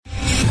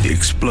the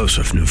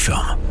explosive new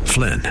film,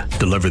 Flynn,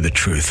 Deliver the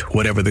Truth,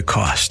 Whatever the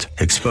Cost,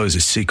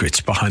 exposes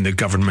secrets behind the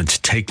government's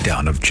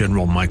takedown of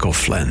General Michael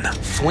Flynn.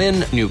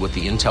 Flynn knew what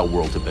the intel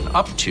world had been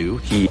up to.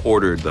 He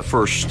ordered the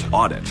first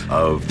audit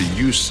of the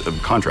use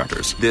of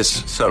contractors.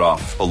 This set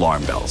off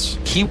alarm bells.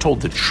 He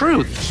told the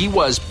truth. He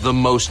was the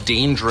most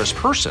dangerous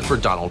person for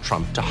Donald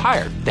Trump to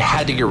hire. They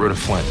had to get rid of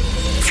Flynn.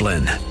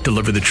 Flynn,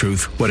 Deliver the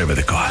Truth, Whatever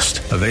the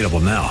Cost. Available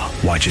now.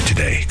 Watch it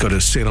today. Go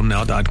to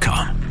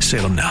salemnow.com.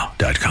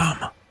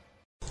 salemnow.com.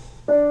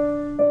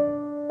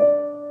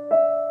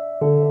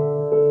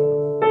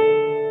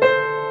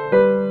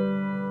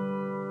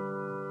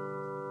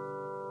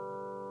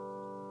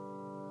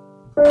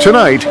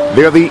 Tonight,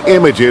 they're the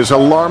images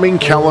alarming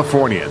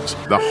Californians,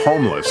 the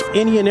homeless.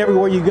 Any and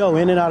everywhere you go,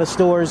 in and out of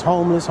stores,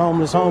 homeless.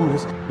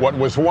 What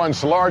was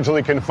once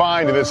largely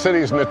confined to the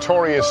city's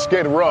notorious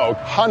Skid Row,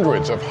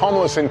 hundreds of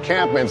homeless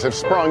encampments have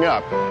sprung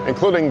up,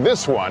 including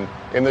this one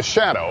in the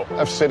shadow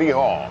of City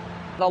Hall.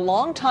 A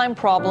long-time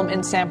problem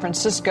in San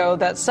Francisco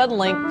that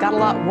suddenly got a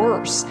lot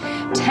worse.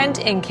 Tent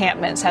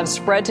encampments have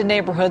spread to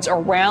neighborhoods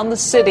around the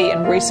city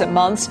in recent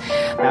months.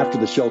 After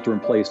the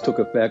shelter-in-place took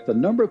effect, the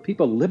number of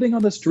people living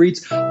on the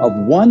streets of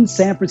one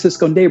San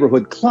Francisco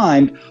neighborhood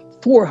climbed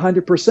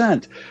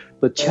 400%.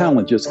 The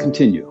challenges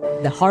continue.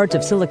 The heart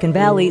of Silicon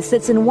Valley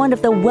sits in one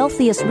of the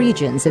wealthiest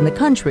regions in the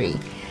country.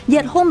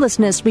 Yet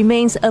homelessness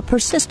remains a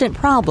persistent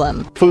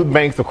problem. Food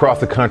banks across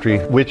the country,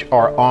 which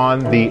are on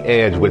the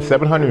edge, with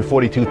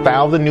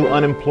 742,000 new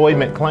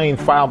unemployment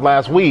claims filed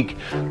last week,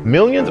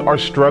 millions are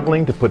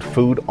struggling to put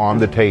food on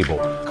the table.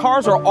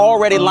 Cars are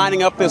already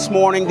lining up this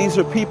morning. These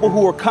are people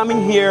who are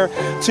coming here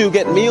to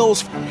get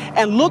meals.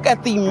 And look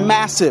at the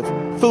massive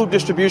food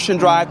distribution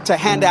drive to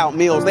hand out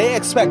meals. They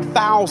expect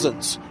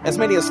thousands, as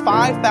many as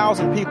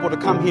 5,000 people to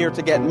come here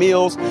to get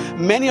meals,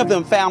 many of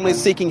them families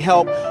seeking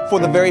help for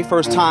the very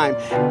first time.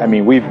 I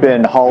mean, we've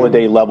been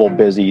holiday level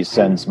busy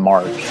since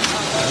March.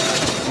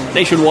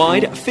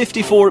 Nationwide,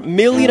 54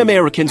 million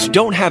Americans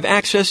don't have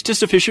access to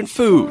sufficient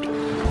food.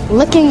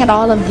 Looking at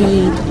all of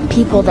the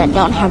people that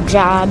don't have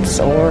jobs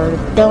or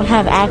don't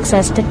have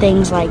access to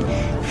things like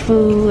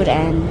food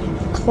and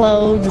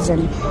clothes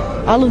and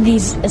all of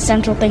these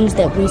essential things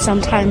that we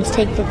sometimes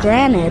take for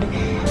granted,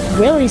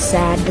 really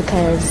sad,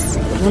 because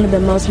one of the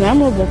most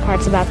memorable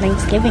parts about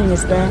Thanksgiving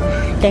is the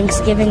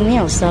Thanksgiving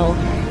meal. So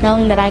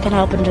knowing that I can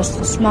help in just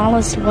the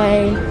smallest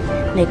way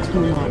makes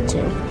me want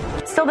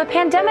to. So the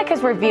pandemic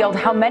has revealed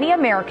how many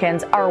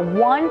Americans are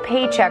one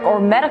paycheck or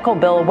medical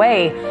bill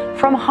away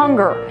from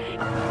hunger.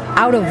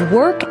 Out of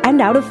work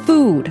and out of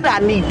food. I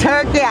need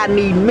turkey, I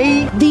need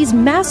meat. These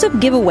massive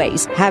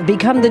giveaways have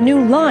become the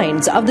new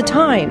lines of the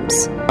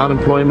times.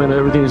 Unemployment,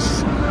 everything is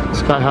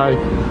sky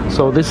high.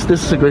 So this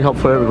is a great help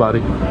for everybody.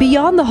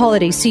 Beyond the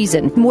holiday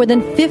season, more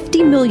than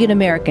 50 million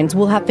Americans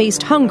will have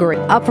faced hunger,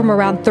 up from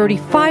around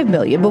 35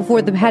 million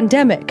before the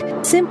pandemic.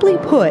 Simply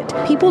put,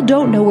 people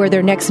don't know where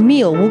their next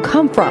meal will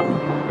come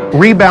from.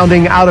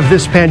 Rebounding out of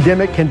this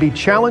pandemic can be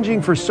challenging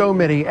for so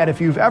many, and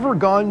if you've ever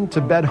gone to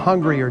bed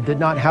hungry or did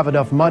not have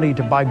enough money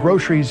to buy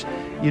groceries,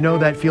 you know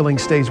that feeling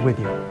stays with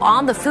you.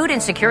 On the food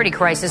insecurity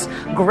crisis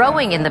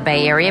growing in the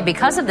Bay Area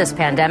because of this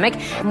pandemic,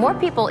 more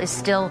people is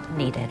still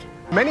needed.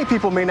 Many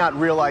people may not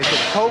realize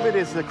that COVID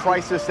is the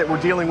crisis that we're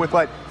dealing with,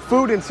 but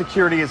food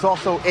insecurity is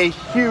also a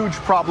huge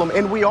problem,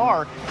 and we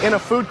are in a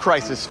food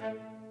crisis.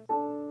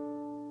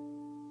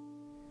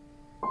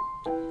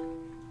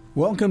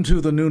 Welcome to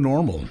the new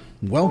normal.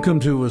 Welcome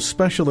to a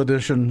special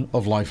edition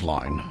of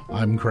Lifeline.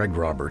 I'm Craig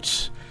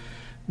Roberts.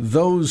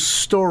 Those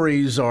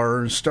stories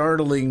are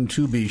startling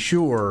to be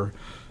sure,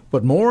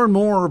 but more and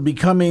more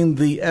becoming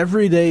the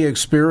everyday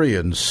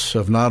experience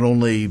of not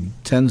only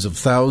tens of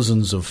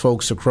thousands of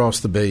folks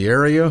across the Bay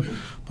Area,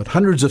 but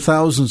hundreds of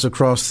thousands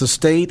across the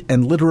state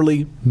and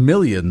literally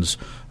millions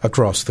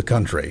across the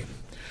country.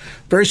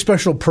 Very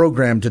special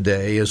program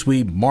today as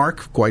we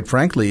mark, quite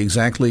frankly,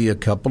 exactly a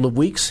couple of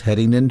weeks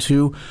heading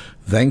into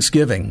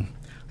Thanksgiving.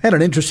 I had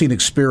an interesting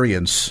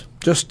experience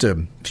just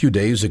a few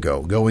days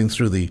ago going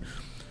through the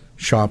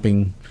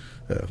shopping,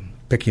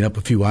 picking up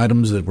a few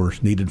items that were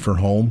needed for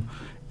home,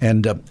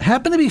 and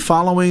happened to be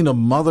following a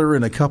mother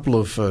and a couple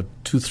of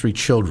 2-3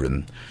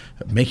 children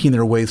making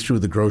their way through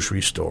the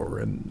grocery store.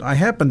 And I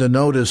happened to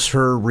notice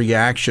her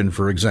reaction,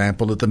 for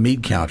example, at the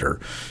meat counter.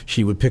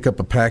 She would pick up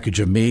a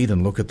package of meat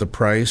and look at the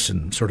price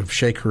and sort of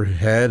shake her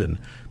head and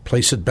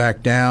place it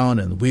back down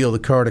and wheel the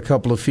cart a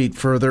couple of feet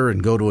further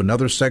and go to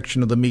another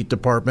section of the meat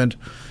department.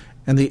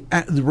 And the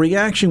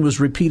reaction was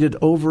repeated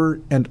over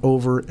and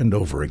over and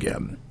over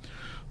again.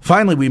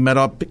 Finally, we met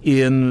up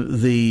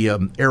in the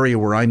area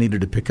where I needed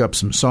to pick up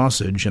some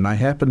sausage, and I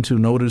happened to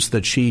notice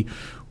that she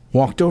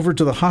walked over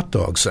to the hot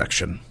dog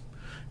section.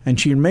 And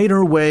she made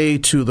her way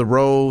to the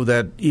row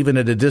that, even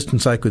at a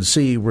distance I could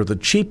see, were the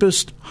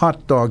cheapest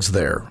hot dogs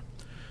there,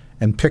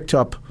 and picked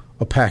up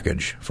a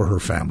package for her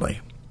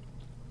family.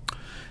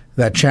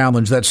 That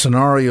challenge, that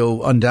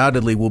scenario,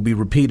 undoubtedly will be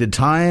repeated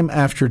time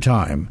after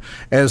time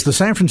as the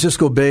San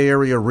Francisco Bay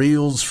Area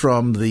reels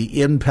from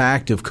the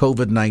impact of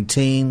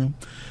COVID-19,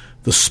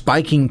 the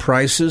spiking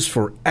prices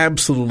for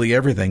absolutely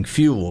everything,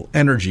 fuel,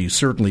 energy,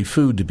 certainly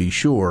food to be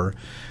sure,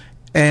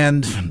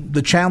 and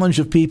the challenge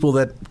of people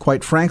that,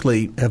 quite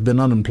frankly, have been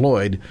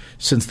unemployed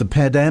since the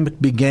pandemic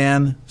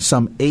began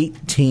some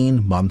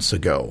 18 months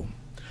ago.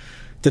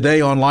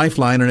 Today on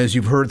Lifeline, and as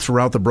you've heard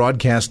throughout the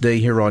broadcast day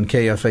here on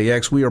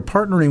KFAX, we are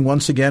partnering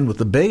once again with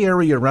the Bay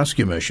Area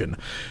Rescue Mission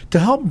to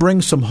help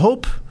bring some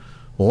hope,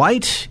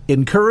 light,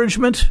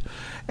 encouragement,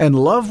 and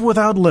love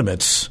without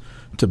limits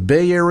to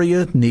Bay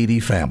Area needy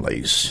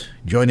families.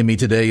 Joining me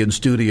today in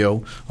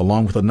studio,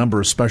 along with a number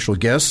of special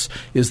guests,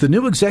 is the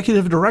new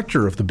Executive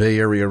Director of the Bay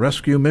Area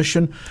Rescue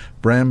Mission,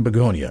 Bram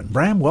Begonia.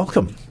 Bram,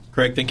 welcome.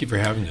 Craig, thank you for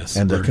having us.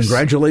 And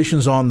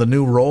congratulations on the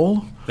new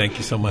role. Thank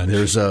you so much.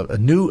 There's a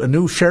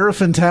new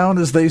sheriff in town,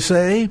 as they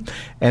say,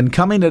 and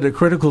coming at a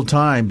critical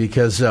time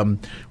because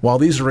while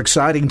these are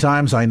exciting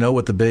times, I know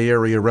at the Bay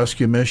Area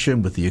Rescue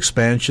Mission, with the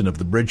expansion of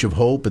the Bridge of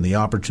Hope and the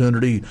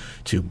opportunity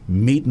to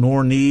meet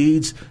more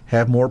needs,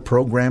 have more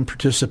program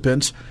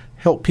participants,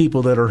 help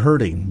people that are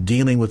hurting,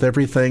 dealing with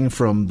everything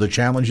from the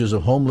challenges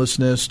of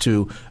homelessness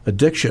to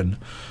addiction.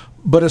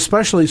 But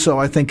especially so,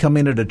 I think,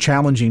 coming at a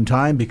challenging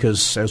time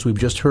because, as we've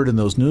just heard in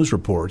those news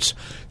reports,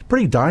 it's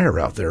pretty dire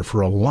out there for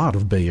a lot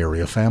of Bay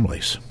Area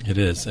families. It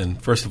is. And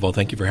first of all,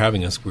 thank you for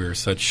having us. We're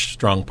such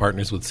strong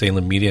partners with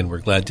Salem Media, and we're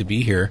glad to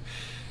be here.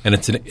 And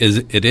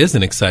it is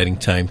an exciting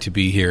time to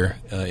be here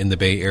in the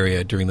Bay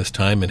Area during this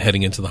time and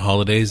heading into the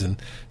holidays.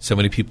 And so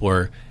many people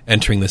are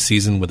entering the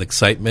season with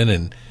excitement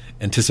and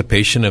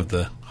anticipation of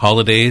the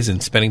holidays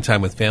and spending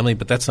time with family,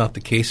 but that's not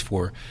the case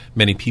for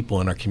many people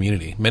in our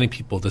community. Many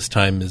people, this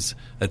time is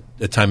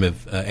a time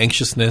of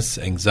anxiousness,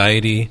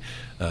 anxiety,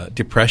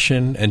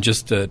 depression, and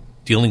just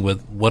dealing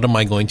with what am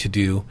I going to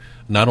do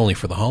not only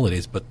for the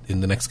holidays but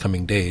in the next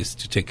coming days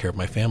to take care of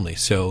my family.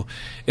 So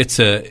it's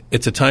a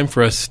time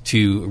for us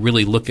to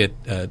really look at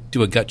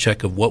do a gut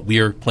check of what we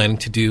are planning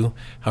to do,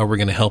 how we're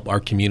going to help our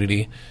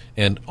community,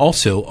 and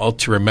also all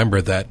to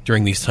remember that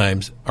during these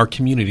times our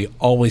community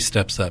always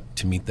steps up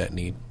to meet that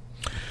need.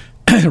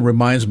 It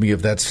reminds me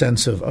of that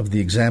sense of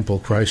the example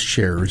Christ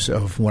shares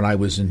of when I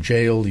was in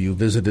jail, you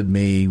visited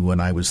me.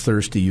 When I was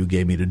thirsty, you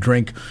gave me to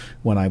drink.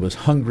 When I was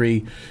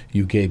hungry,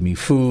 you gave me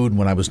food.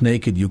 When I was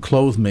naked, you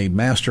clothed me.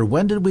 Master,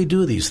 when did we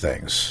do these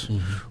things?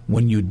 Mm-hmm.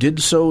 When you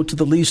did so to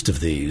the least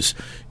of these,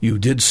 you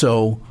did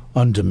so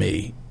unto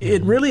me. Mm-hmm.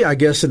 It really, I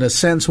guess, in a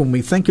sense, when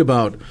we think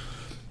about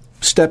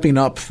stepping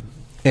up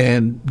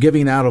and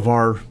giving out of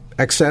our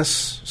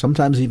excess,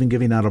 sometimes even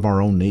giving out of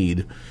our own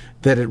need,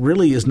 that it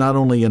really is not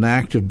only an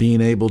act of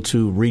being able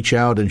to reach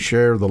out and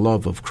share the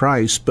love of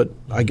Christ, but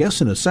I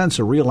guess in a sense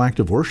a real act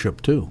of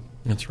worship too.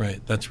 That's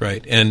right. That's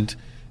right. And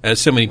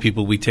as so many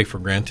people, we take for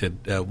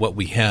granted what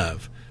we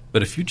have.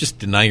 But if you just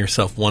deny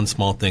yourself one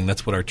small thing,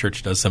 that's what our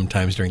church does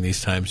sometimes during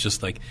these times.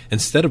 Just like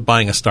instead of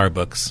buying a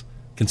Starbucks,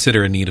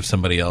 consider a need of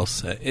somebody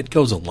else. It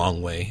goes a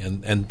long way.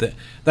 And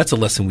that's a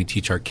lesson we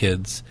teach our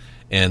kids.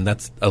 And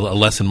that's a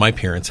lesson my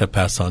parents have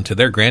passed on to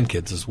their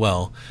grandkids as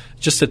well.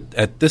 Just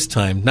at this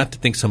time, not to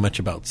think so much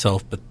about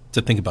self, but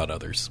to think about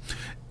others.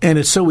 And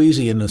it's so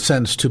easy, in a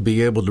sense, to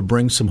be able to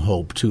bring some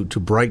hope, to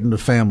brighten the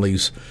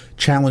family's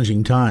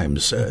challenging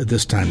times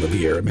this time of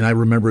year. I mean, I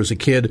remember as a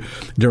kid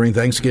during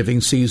Thanksgiving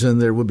season,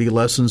 there would be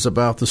lessons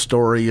about the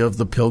story of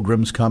the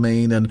pilgrims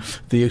coming and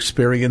the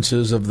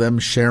experiences of them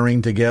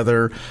sharing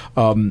together.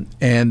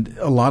 And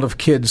a lot of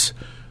kids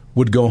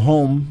would go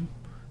home,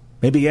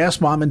 maybe ask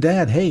mom and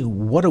dad, hey,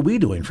 what are we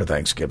doing for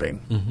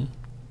Thanksgiving? Mm-hmm.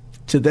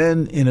 To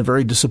then, in a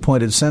very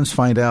disappointed sense,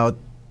 find out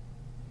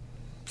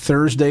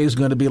Thursday is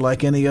going to be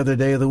like any other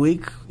day of the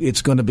week.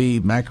 It's going to be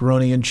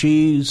macaroni and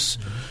cheese,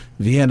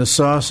 Vienna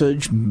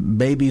sausage,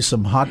 maybe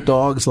some hot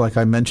dogs, like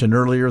I mentioned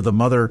earlier, the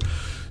mother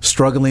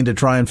struggling to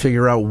try and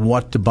figure out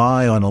what to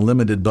buy on a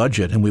limited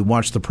budget. And we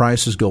watch the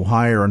prices go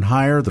higher and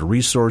higher, the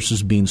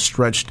resources being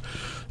stretched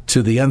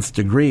to the nth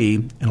degree,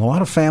 and a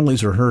lot of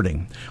families are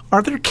hurting.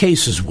 Are there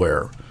cases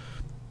where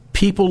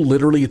people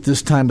literally at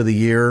this time of the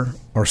year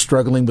are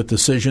struggling with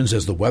decisions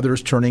as the weather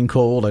is turning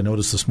cold? I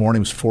noticed this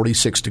morning it was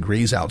 46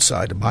 degrees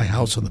outside of my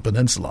house on the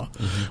peninsula,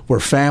 where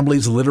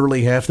families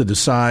literally have to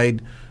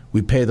decide,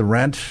 we pay the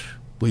rent,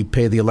 we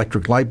pay the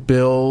electric light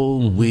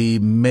bill, we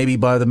maybe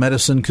buy the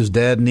medicine because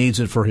dad needs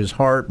it for his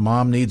heart,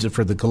 mom needs it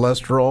for the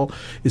cholesterol.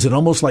 Is it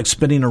almost like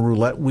spinning a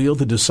roulette wheel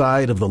to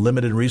decide of the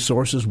limited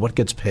resources what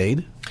gets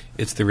paid?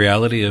 It's the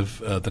reality of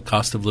the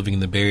cost of living in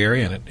the Bay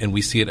Area, and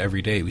we see it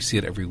every day. We see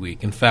it every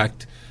week. In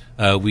fact,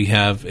 we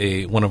have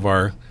one of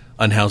our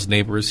unhoused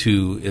neighbors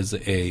who is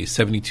a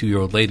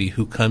 72-year-old lady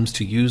who comes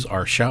to use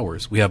our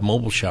showers. We have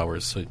mobile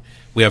showers. So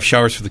we have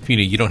showers for the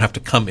community. You don't have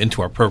to come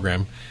into our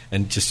program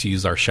and just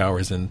use our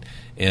showers. And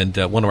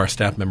one of our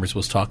staff members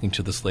was talking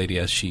to this lady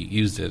as she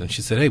used it, and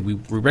she said, hey, we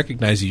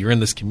recognize you. You're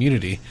in this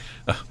community.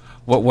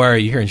 Why are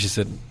you here? And she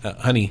said,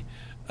 honey,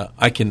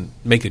 I can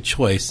make a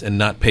choice and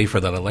not pay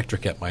for that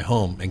electric at my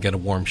home and get a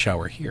warm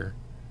shower here,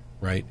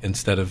 right?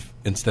 Instead of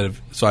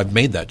so I've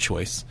made that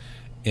choice.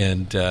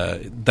 And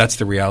that's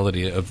the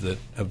reality of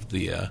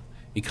the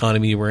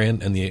economy we're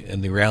in, and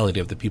the reality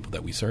of the people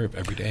that we serve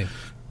every day.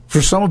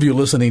 For some of you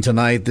listening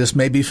tonight, this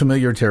may be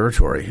familiar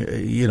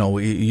territory.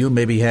 You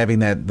may be having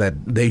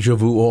that deja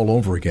vu all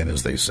over again,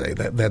 as they say,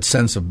 that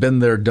sense of been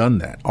there, done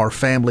that. Our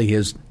family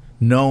has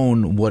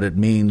known what it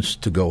means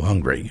to go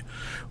hungry.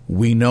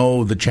 We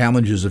know the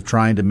challenges of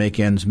trying to make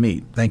ends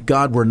meet. Thank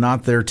God we're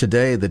not there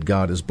today, that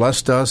God has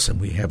blessed us and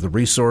we have the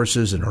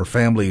resources and our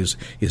family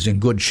is in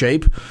good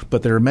shape.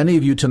 But there are many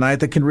of you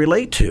tonight that can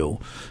relate to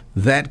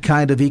that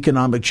kind of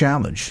economic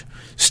challenge.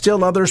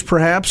 Still others,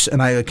 perhaps,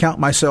 and I count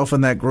myself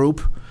in that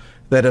group,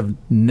 that have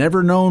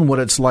never known what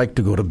it's like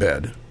to go to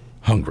bed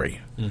hungry,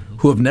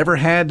 who have never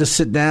had to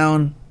sit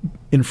down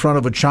in front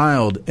of a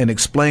child and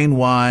explain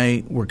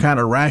why we're kind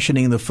of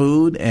rationing the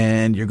food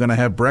and you're going to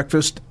have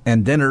breakfast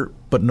and dinner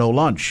but no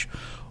lunch.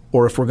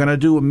 Or if we're going to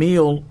do a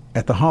meal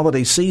at the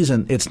holiday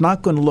season, it's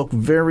not going to look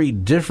very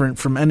different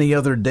from any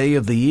other day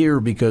of the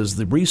year because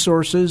the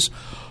resources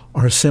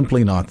are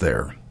simply not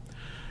there.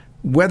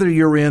 Whether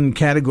you're in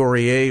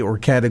Category A or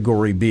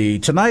Category B,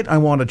 tonight I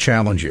want to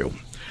challenge you.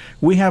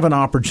 We have an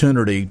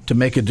opportunity to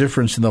make a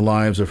difference in the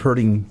lives of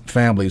hurting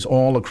families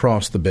all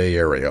across the Bay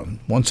Area.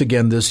 Once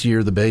again, this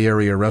year, the Bay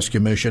Area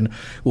Rescue Mission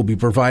will be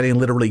providing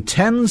literally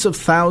tens of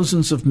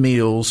thousands of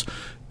meals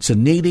to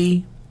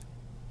needy,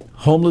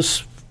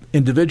 homeless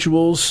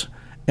individuals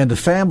and to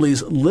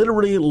families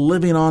literally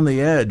living on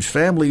the edge.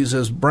 Families,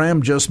 as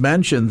Bram just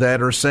mentioned,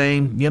 that are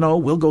saying,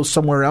 we'll go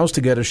somewhere else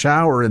to get a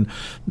shower and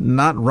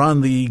not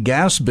run the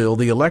gas bill,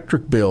 the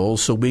electric bill,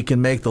 so we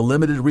can make the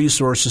limited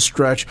resources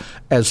stretch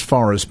as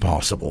far as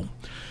possible.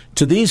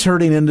 To these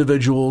hurting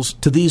individuals,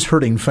 to these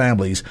hurting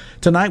families,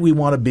 tonight we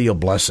want to be a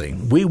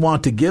blessing. We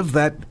want to give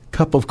that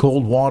cup of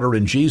cold water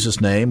in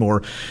Jesus' name,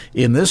 or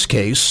in this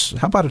case,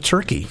 how about a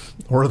turkey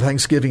or a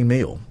Thanksgiving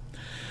meal?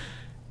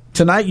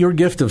 Tonight, your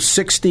gift of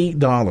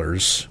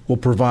 $60 will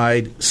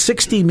provide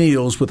 60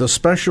 meals with a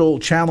special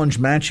challenge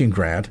matching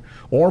grant,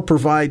 or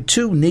provide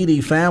 2 needy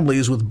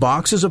families with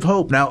Boxes of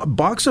Hope. Now, a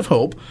Box of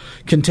Hope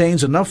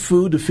contains enough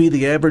food to feed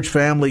the average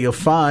family of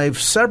 5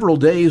 several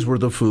days'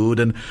 worth of food.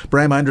 And,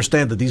 Bram, I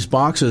understand that these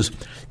boxes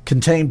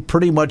contain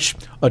pretty much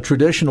a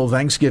traditional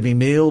Thanksgiving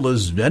meal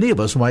as any of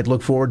us might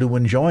look forward to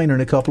enjoying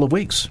in a couple of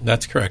weeks.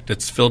 That's correct.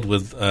 It's filled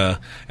with, and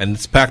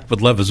it's packed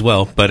with love as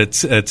well, but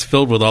it's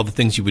filled with all the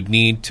things you would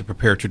need to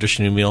prepare a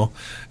traditional meal,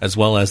 as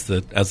well as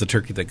the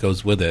turkey that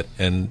goes with it.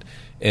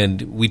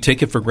 And we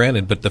take it for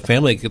granted, but the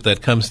family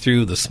that comes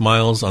through, the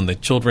smiles on the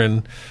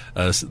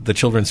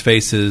children's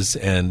faces,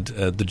 and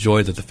the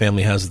joy that the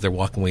family has as they're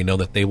walking away, know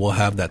that they will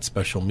have that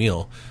special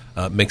meal,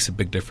 makes a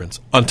big difference.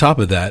 On top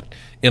of that,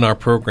 in our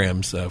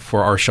programs,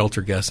 for our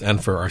shelter guests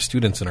and for our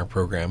students in our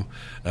program,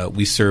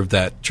 we serve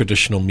that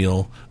traditional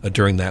meal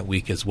during that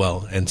week as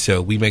well. And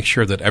so we make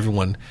sure that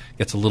everyone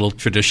gets a little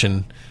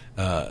tradition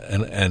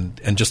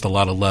and just a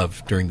lot of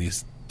love during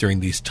these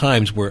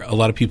times where a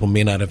lot of people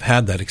may not have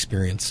had that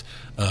experience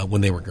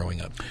when they were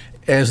growing up.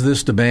 As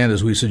this demand,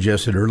 as we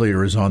suggested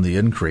earlier, is on the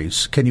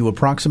increase, can you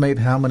approximate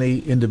how many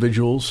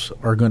individuals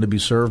are going to be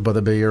served by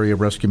the Bay Area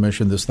Rescue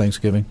Mission this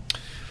Thanksgiving?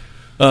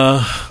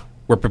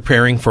 We're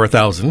preparing for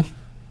 1,000.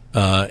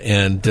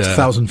 And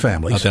 1,000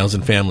 families.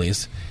 1,000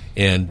 families.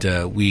 And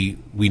we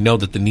know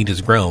that the need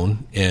has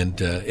grown,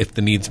 and if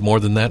the need's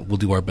more than that, we'll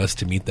do our best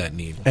to meet that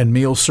need. And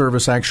meal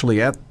service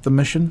actually at the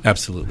mission?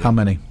 Absolutely. How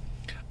many?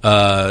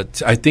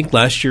 I think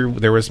last year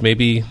there was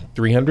maybe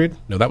 300.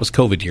 No, that was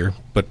COVID year,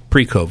 but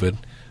pre-COVID,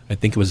 I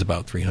think it was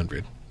about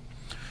 300.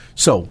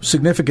 So,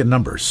 significant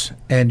numbers,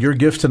 and your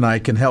gift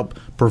tonight can help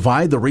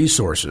provide the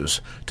resources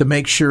to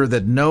make sure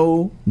that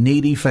no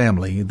needy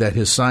family that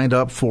has signed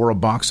up for a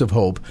Box of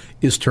Hope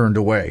is turned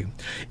away.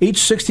 Each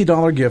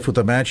 $60 gift with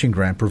a matching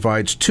grant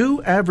provides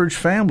 2 average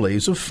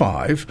families of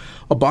 5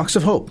 a Box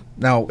of Hope.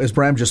 Now, as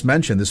Bram just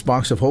mentioned, this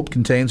Box of Hope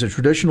contains a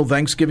traditional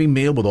Thanksgiving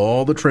meal with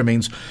all the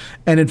trimmings,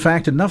 and in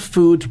fact, enough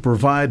food to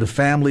provide a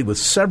family with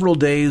several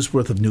days'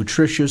 worth of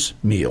nutritious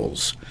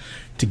meals.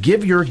 To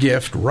give your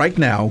gift right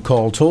now,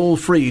 call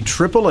toll-free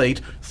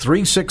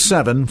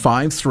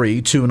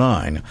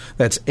 888-367-5329.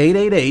 That's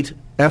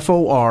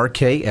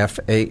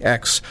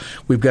 888-FORKFAX.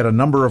 We've got a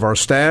number of our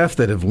staff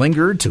that have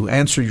lingered to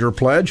answer your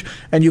pledge,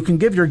 and you can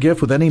give your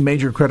gift with any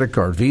major credit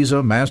card,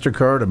 Visa,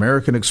 MasterCard,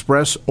 American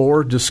Express,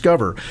 or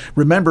Discover.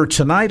 Remember,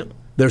 tonight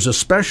there's a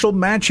special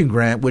matching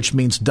grant, which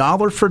means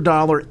dollar for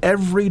dollar,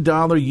 every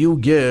dollar you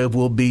give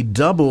will be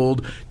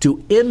doubled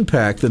to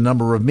impact the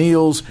number of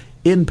meals,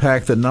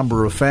 impact the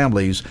number of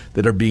families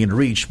that are being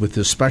reached with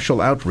this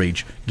special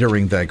outreach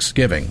during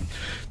Thanksgiving.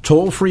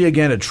 Toll free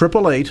again at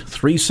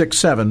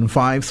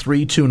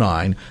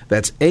 888-367-5329.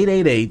 That's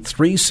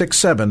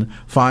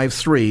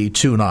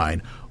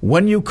 888-367-5329.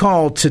 When you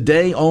call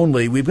today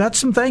only, we've got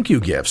some thank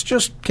you gifts.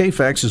 Just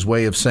KFAX's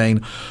way of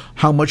saying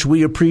how much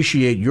we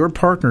appreciate your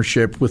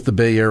partnership with the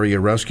Bay Area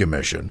Rescue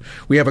Mission.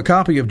 We have a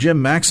copy of Jim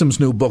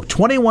Maxim's new book,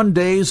 21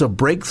 Days of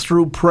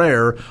Breakthrough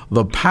Prayer,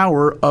 The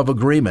Power of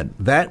Agreement.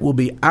 That will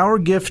be our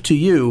gift to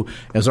you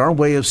as our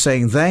way of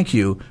saying thank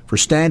you for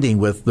standing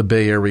with the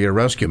Bay Area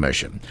Rescue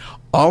Mission.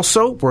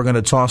 Also, we're going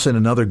to toss in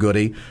another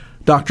goodie.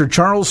 Dr.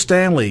 Charles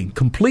Stanley,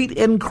 Complete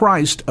in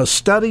Christ, a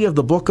study of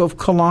the book of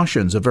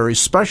Colossians, a very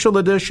special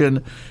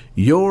edition,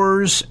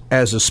 yours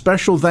as a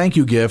special thank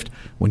you gift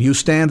when you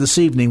stand this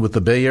evening with the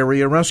Bay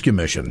Area Rescue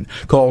Mission.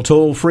 Call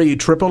toll-free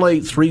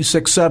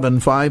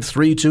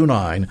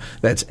 888-367-5329.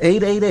 That's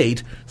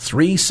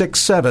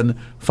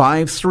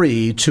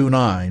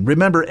 888-367-5329.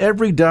 Remember,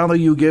 every dollar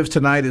you give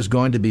tonight is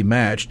going to be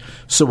matched,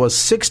 so a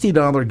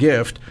 $60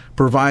 gift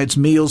provides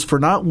meals for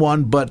not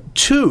one but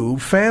two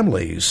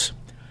families.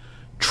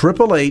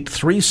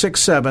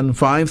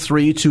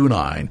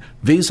 888-367-5329.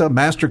 Visa,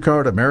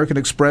 MasterCard, American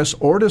Express,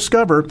 or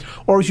Discover.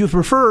 Or if you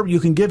prefer, you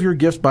can give your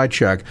gift by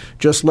check.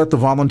 Just let the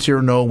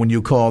volunteer know when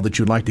you call that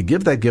you'd like to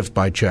give that gift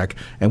by check,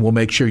 and we'll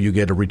make sure you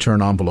get a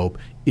return envelope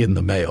in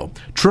the mail.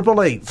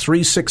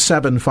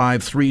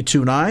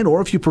 888-367-5329.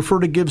 Or if you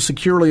prefer to give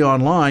securely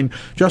online,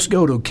 just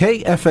go to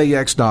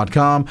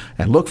KFAX.com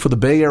and look for the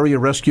Bay Area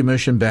Rescue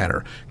Mission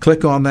banner.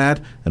 Click on that.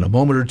 In a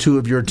moment or two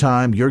of your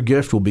time, your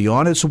gift will be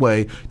on its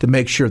way to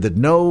make sure that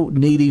no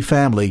needy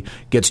family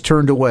gets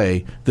turned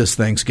away this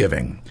Thanksgiving.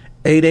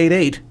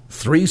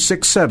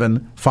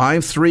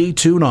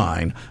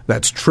 888-367-5329.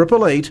 That's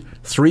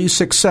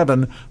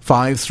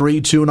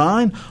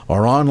 888-367-5329,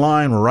 or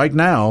online right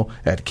now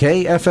at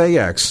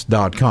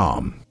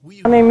KFAX.com.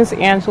 My name is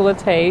Angela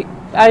Tate.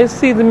 I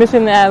see the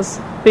mission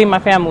as being my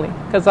family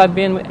because I've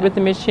been with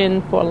the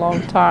mission for a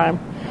long time.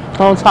 A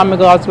long time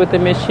ago, I was with the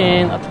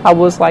mission. I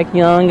was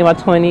young in my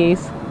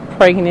 20s,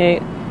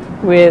 pregnant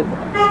with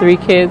 3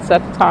 kids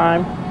at the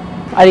time.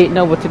 I didn't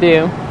know what to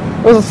do.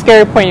 It was a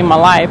scary point in my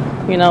life,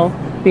 being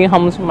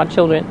homeless with my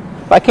children.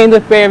 But I came to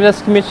the Bay Area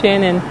Rescue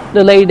Mission, and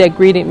the lady that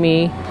greeted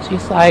me,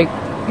 she's like,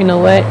 you know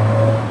what,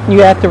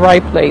 you're at the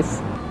right place.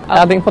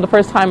 I think for the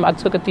first time, I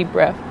took a deep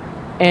breath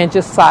and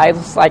just sighed,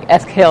 just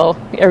exhale.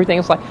 Everything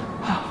was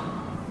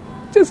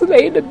just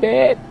lay in the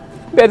bed.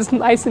 Bed is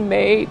nice and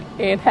made,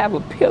 and have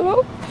a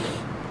pillow.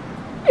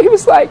 It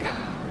was oh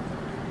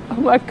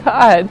my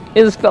God,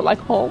 it just felt like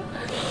home.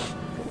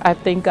 I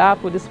thank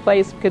God for this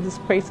place because this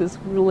place is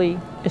really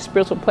a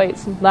spiritual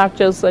place. It's not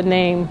just a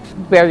name,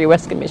 Bay Area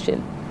Rescue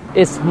Mission.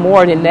 It's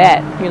more than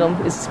that.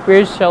 It's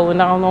spiritual, and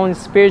not only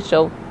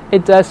spiritual,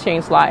 it does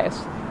change lives.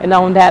 And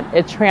not only that,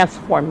 it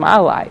transformed my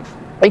life.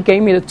 It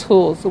gave me the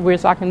tools where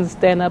I can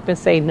stand up and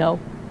say, no,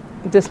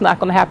 this is not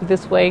going to happen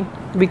this way.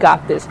 We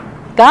got this.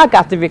 God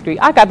got the victory.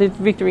 I got the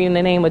victory in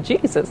the name of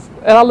Jesus.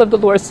 And I love the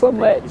Lord so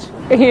much.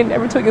 And He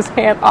never took His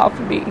hand off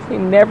of me. He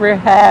never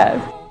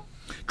had.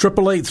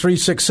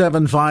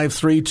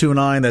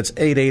 888-367-5329. That's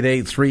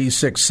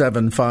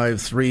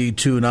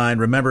 888-367-5329.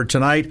 Remember,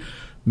 tonight,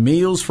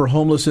 meals for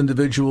homeless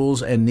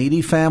individuals and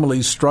needy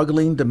families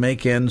struggling to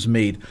make ends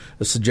meet.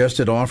 A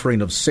suggested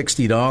offering of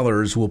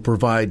 $60 will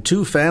provide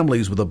 2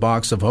 families with a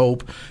box of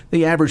hope.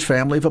 The average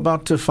family of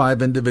about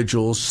 5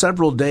 individuals,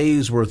 several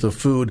days' worth of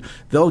food.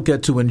 They'll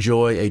get to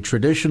enjoy a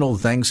traditional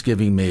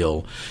Thanksgiving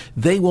meal.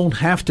 They won't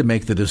have to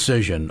make the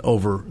decision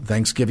over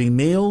Thanksgiving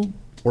meal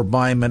or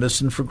buying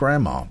medicine for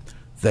grandma.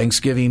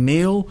 Thanksgiving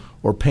meal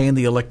or paying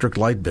the electric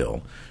light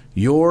bill.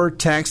 Your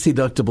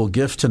tax-deductible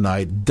gift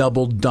tonight,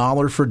 doubled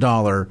dollar for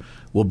dollar,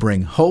 will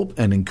bring hope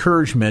and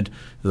encouragement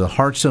to the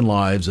hearts and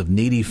lives of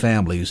needy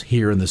families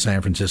here in the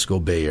San Francisco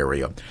Bay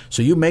Area.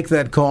 So you make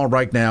that call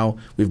right now.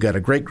 We've got a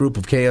great group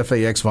of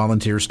KFAX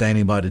volunteers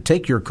standing by to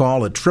take your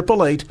call at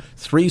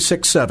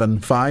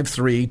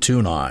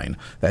 888-367-5329.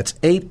 That's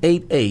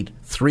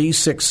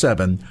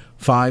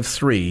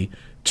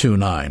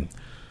 888-367-5329.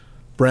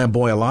 Bram,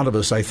 boy, a lot of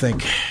us, I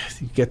think,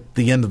 get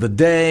the end of the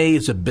day.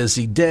 It's a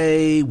busy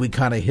day. We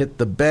kind of hit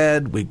the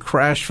bed. We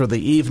crash for the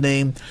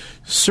evening.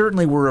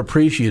 Certainly we're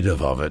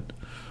appreciative of it.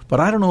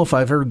 But I don't know if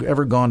I've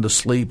ever gone to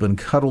sleep and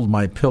cuddled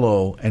my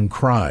pillow and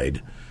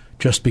cried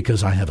just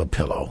because I have a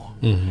pillow.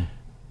 Mm-hmm.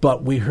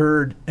 But we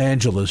heard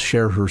Angela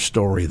share her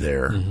story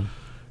there. Mm-hmm.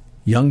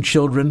 Young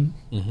children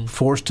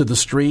forced to the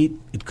street.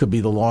 It could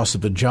be the loss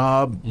of a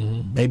job.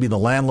 Mm-hmm. Maybe the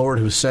landlord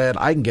who said,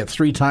 I can get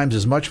 3 times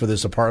as much for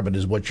this apartment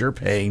as what you're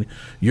paying.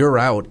 You're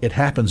out. It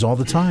happens all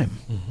the time.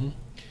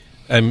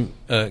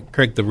 Mm-hmm.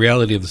 Craig, the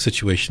reality of the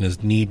situation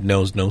is need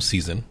knows no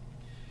season.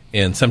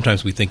 And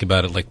sometimes we think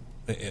about it like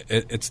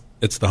it's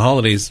the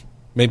holidays.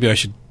 Maybe I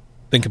should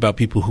think about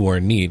people who are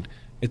in need.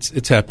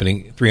 It's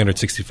happening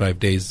 365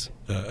 days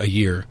a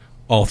year,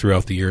 all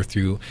throughout the year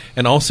through.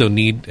 And also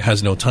need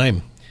has no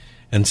time.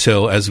 And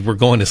so as we're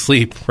going to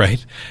sleep,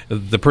 right,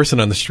 the person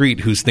on the street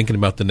who's thinking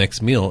about the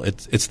next meal,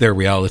 it's their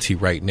reality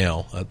right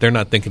now. They're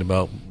not thinking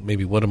about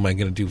maybe what am I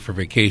going to do for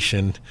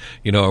vacation,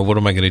 or what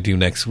am I going to do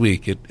next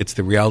week. It's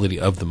the reality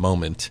of the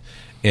moment.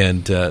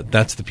 And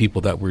that's the people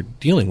that we're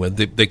dealing with.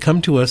 They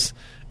come to us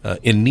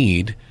in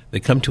need. They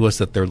come to us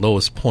at their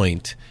lowest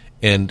point,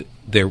 and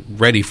they're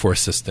ready for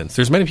assistance.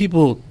 There's many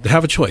people that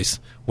have a choice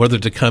whether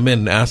to come in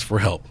and ask for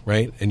help,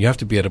 right? And you have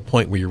to be at a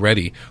point where you're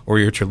ready, or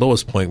you're at your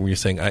lowest point where you're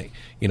saying, I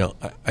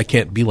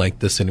can't be like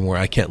this anymore.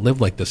 I can't live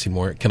like this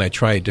anymore. Can I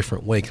try a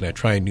different way? Can I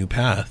try a new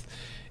path?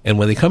 And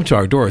when they come to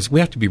our doors, we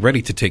have to be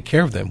ready to take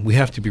care of them. We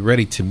have to be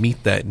ready to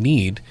meet that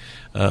need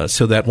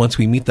so that once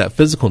we meet that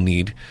physical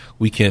need,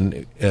 we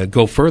can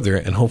go further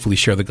and hopefully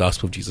share the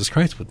gospel of Jesus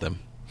Christ with them.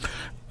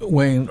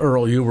 Wayne,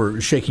 Earl, you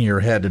were shaking your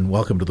head, and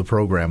welcome to the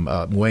program.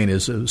 Wayne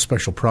is a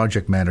special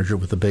project manager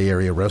with the Bay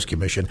Area Rescue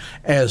Mission.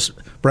 As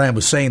Brian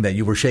was saying that,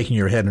 you were shaking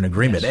your head in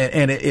agreement. Yes.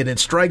 And it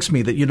strikes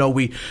me that,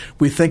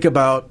 we think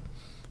about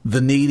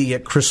the needy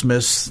at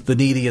Christmas, the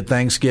needy at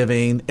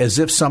Thanksgiving, as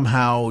if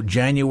somehow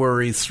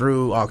January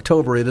through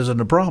October it isn't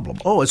a problem.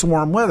 Oh, it's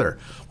warm weather.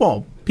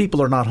 Well,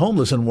 people are not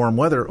homeless in warm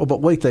weather. Oh, but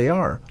wait, they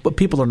are. But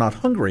people are not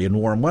hungry in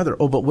warm weather.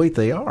 Oh, but wait,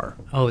 they are.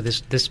 Oh,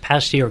 this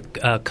past year,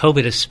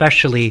 COVID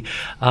especially,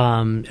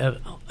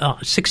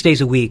 6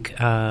 days a week,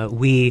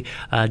 we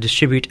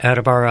distribute out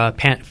of our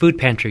food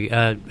pantry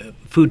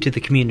food to the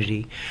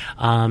community.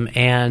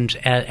 And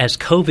as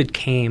COVID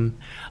came,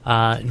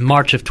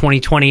 March of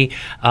 2020,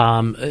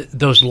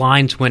 those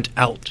lines went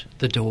out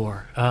the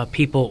door.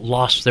 People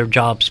lost their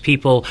jobs.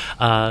 People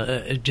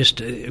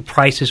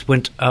prices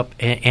went up,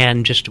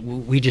 and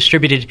we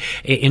distributed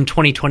in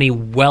 2020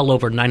 well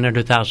over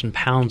 900,000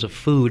 pounds of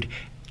food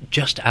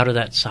just out of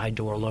that side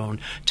door alone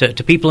to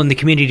people in the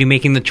community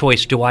making the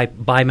choice. Do I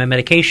buy my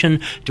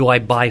medication? Do I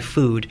buy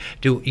food?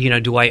 Do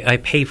I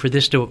pay for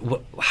this?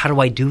 How do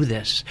I do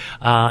this?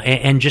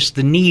 And just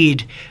the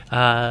need,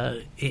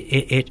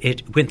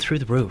 it went through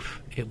the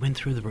roof. It went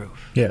through the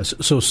roof. Yes.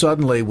 So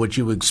suddenly what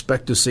you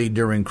expect to see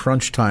during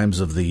crunch times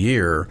of the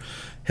year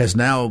has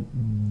now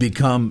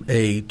become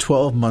a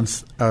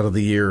 12-month out of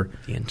the year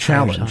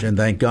challenge. And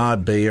thank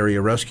God Bay Area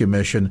Rescue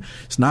Mission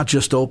is not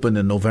just open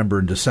in November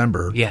and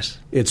December. Yes.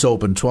 It's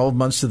open 12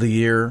 months of the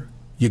year.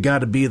 You got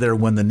to be there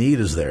when the need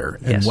is there.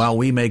 And while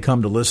we may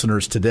come to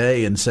listeners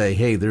today and say,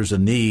 hey, there's a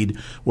need,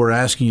 we're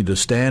asking you to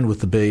stand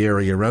with the Bay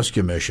Area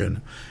Rescue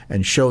Mission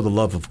and show the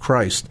love of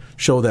Christ,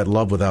 show that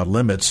love without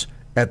limits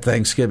at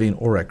Thanksgiving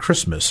or at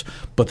Christmas.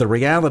 But the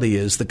reality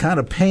is the kind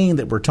of pain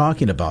that we're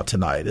talking about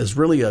tonight is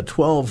really a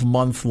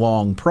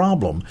 12-month-long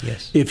problem.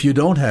 Yes. If you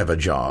don't have a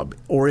job,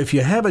 or if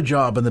you have a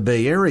job in the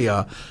Bay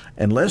Area,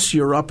 unless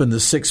you're up in the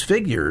six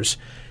figures,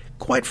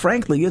 quite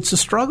frankly, it's a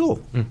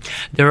struggle.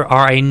 There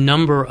are a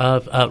number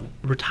of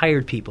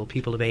retired people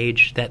of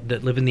age that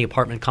live in the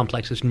apartment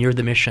complexes near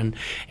the mission,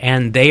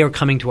 and they are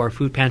coming to our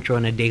food pantry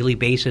on a daily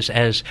basis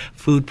as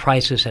food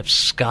prices have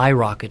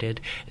skyrocketed.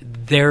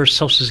 Their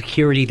Social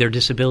Security, their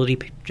disability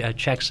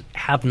checks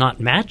have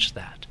not matched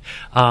that.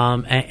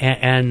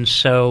 And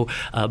so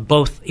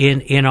both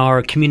in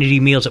our community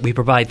meals that we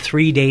provide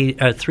 3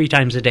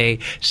 times a day,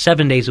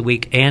 7 days a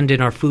week, and in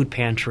our food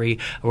pantry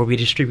where we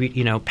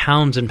distribute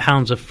pounds and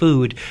pounds of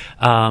food,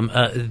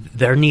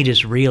 their need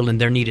is real and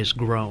their need is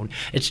grown.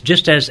 It's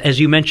just as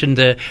you mentioned,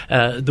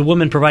 the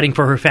woman providing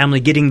for her family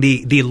getting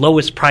the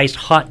lowest priced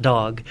hot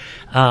dog.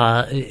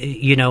 That's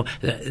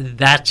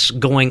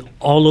going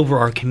all over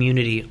our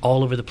community,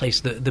 all over the place.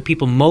 The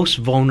people most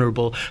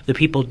vulnerable, the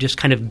people just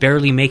kind of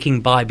barely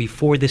making by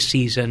before the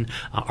season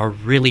are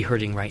really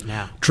hurting right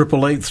now.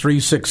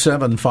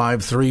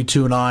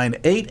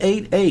 888-367-5329,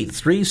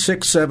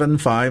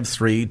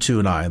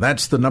 888-367-5329.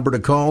 That's the number to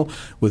call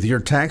with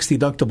your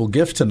tax-deductible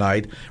gift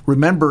tonight.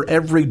 Remember,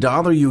 every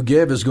dollar you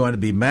give is going to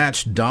be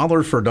matched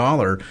dollar for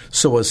dollar,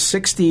 so a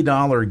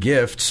 $60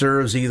 gift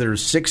serves either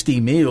 60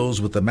 meals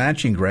with the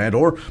matching grant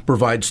or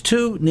provides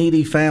 2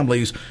 needy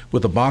families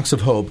with a box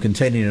of hope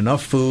containing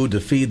enough food to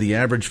feed the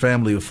average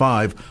family of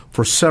 5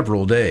 for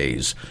several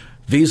days.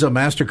 Visa,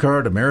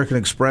 MasterCard, American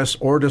Express,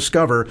 or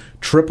Discover,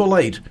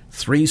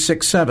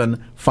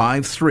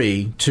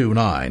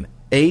 888-367-5329.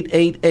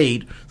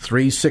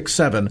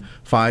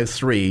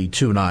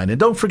 888-367-5329. And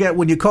don't forget,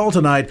 when you call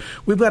tonight,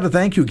 we've got a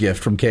thank you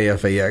gift from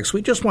KFAX.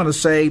 We just want to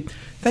say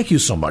thank you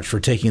so much for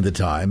taking the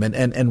time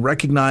and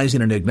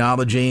recognizing and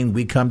acknowledging.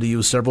 We come to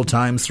you several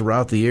times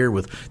throughout the year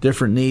with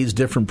different needs,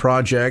 different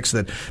projects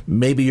that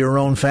maybe your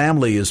own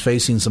family is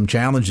facing some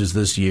challenges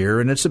this year,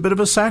 and it's a bit of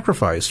a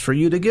sacrifice for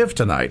you to give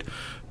tonight.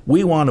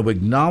 We want to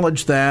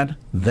acknowledge that,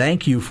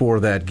 thank you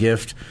for that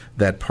gift,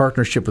 that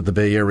partnership with the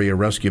Bay Area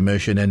Rescue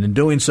Mission, and in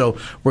doing so,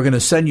 we're going to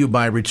send you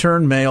by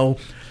return mail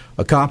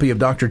a copy of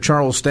Dr.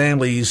 Charles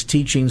Stanley's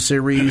teaching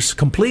series,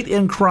 Complete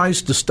in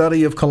Christ, The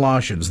Study of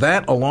Colossians.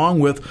 That, along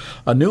with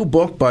a new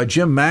book by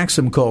Jim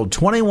Maxim called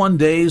 21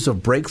 Days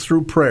of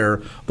Breakthrough Prayer,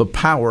 The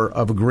Power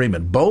of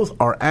Agreement. Both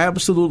are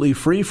absolutely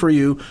free for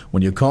you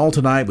when you call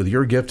tonight with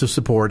your gift of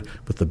support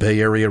with the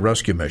Bay Area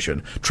Rescue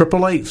Mission.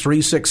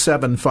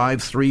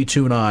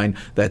 888-367-5329.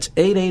 That's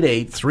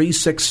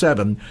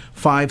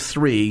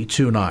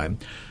 888-367-5329.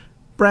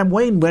 Bram,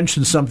 Wayne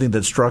mentioned something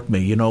that struck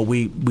me.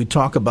 We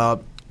talk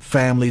about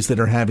families that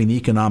are having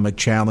economic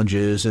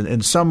challenges,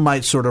 and some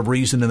might sort of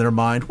reason in their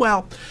mind,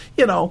 well,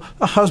 a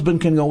husband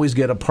can always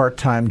get a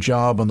part-time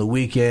job on the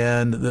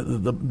weekend.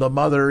 The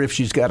mother, if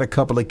she's got a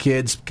couple of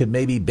kids, can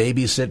maybe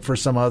babysit for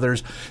some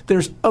others.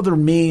 There's other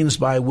means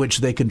by which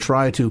they can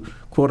try to,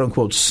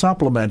 quote-unquote,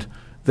 supplement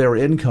their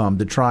income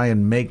to try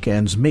and make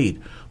ends meet.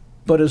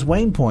 But as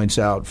Wayne points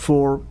out,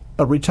 for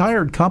a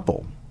retired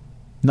couple,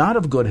 not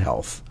of good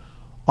health,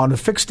 on a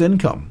fixed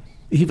income,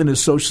 even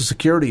as Social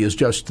Security has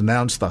just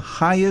announced the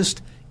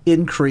highest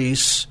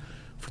increase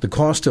for the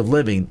cost of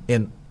living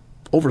in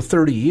over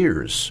 30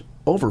 years,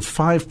 over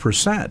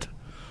 5%.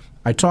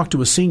 I talked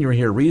to a senior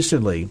here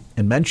recently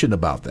and mentioned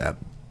about that.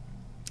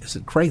 I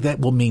said, Craig, that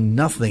will mean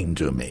nothing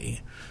to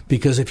me.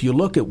 Because if you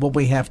look at what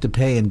we have to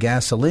pay in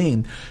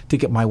gasoline to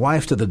get my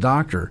wife to the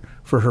doctor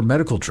for her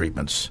medical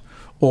treatments,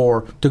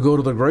 or to go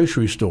to the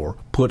grocery store,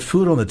 put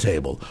food on the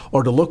table,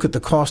 or to look at the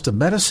cost of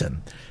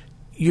medicine,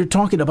 you're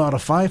talking about a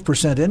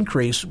 5%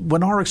 increase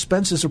when our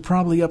expenses are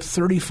probably up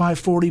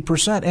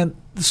 35-40%. And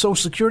the Social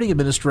Security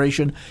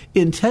Administration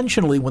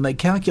intentionally, when they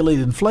calculate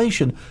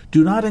inflation,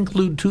 do not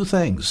include two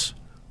things: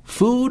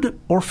 food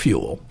or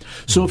fuel.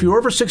 So if you're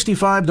over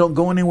 65, don't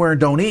go anywhere and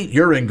don't eat,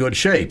 you're in good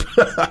shape.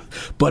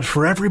 But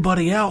for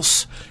everybody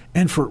else,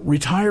 and for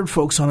retired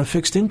folks on a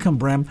fixed income,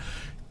 Bram,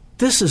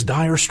 this is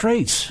dire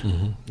straits.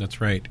 Mm-hmm.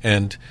 That's right.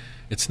 And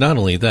it's not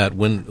only that.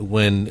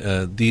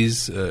 When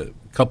these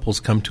couples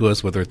come to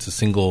us, whether it's a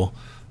single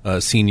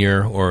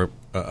senior or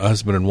a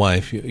husband and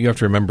wife, you have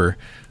to remember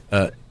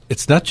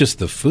it's not just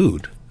the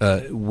food.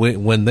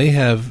 When they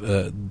have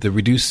the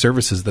reduced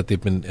services that they've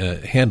been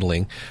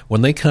handling,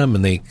 when they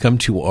come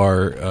to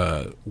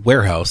our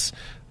warehouse,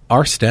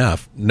 our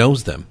staff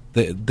knows them.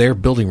 They're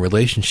building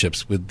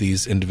relationships with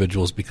these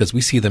individuals because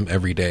we see them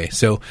every day.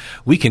 So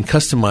we can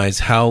customize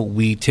how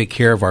we take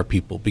care of our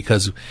people,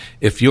 because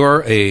if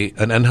you're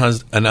an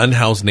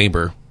unhoused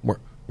neighbor,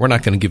 we're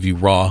not going to give you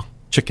raw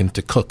chicken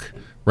to cook,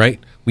 right?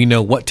 We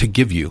know what to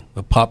give you.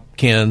 The pop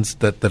cans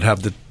that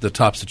have the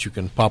tops that you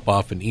can pop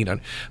off and eat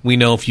on. We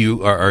know if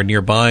you are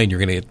nearby and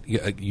you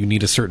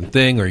need a certain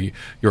thing, or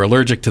you're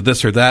allergic to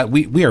this or that.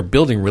 We are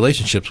building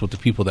relationships with the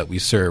people that we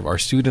serve. Our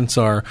students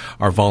are,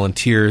 our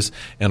volunteers,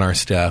 and our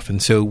staff.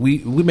 And so we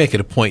make it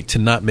a point to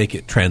not make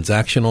it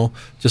transactional,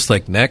 just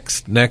like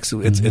Next.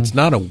 It's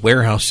not a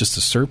warehouse just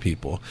to serve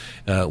people.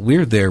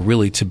 We're there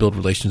really to build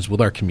relations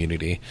with our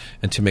community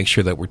and to make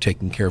sure that we're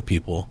taking care of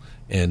people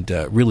and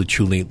really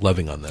truly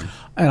loving on them.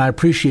 And I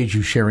appreciate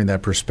you sharing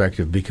that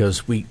perspective,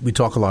 because we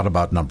talk a lot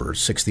about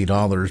numbers,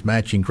 $60,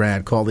 matching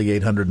grant, call the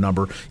 800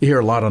 number. You hear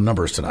a lot of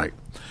numbers tonight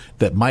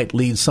that might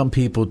lead some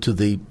people to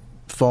the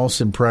false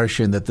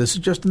impression that this is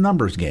just a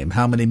numbers game.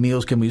 How many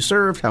meals can we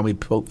serve? How many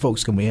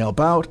folks can we help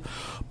out?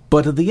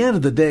 But at the end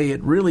of the day,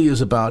 it really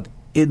is about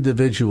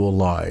individual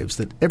lives,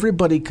 that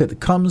everybody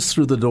comes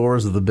through the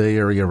doors of the Bay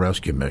Area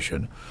Rescue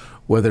Mission,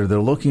 whether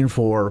they're looking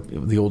for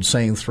the old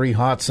saying, 3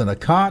 hots and a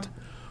cot,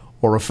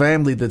 or a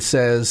family that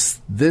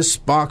says this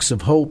box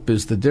of hope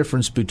is the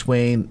difference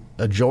between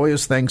a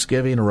joyous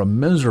Thanksgiving or a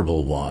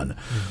miserable one.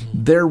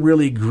 Mm-hmm. They're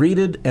really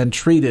greeted and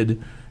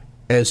treated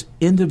as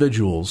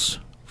individuals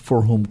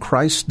for whom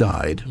Christ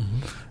died,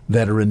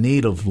 that are in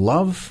need of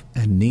love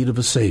and need of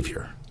a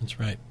Savior. That's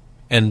right.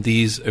 And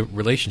these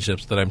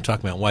relationships that I'm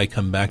talking about, why I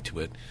come back to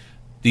it,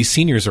 these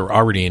seniors are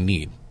already in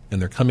need, and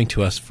they're coming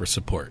to us for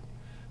support.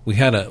 We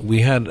had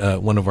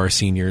one of our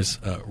seniors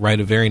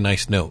write a very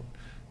nice note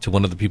to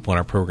one of the people in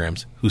our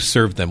programs who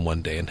served them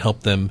one day and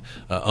helped them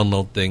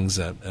unload things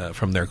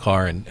from their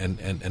car and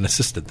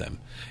assisted them.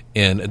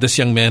 And this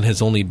young man has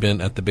only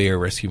been at the Bay Area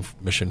Rescue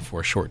Mission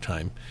for a short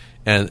time.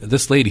 And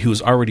this lady, who is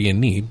already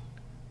in need,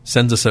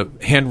 sends us a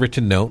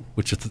handwritten note,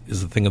 which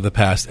is a thing of the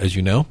past, as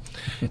you know,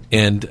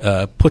 and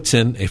puts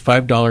in a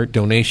 $5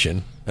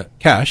 donation,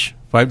 cash,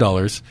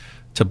 $5,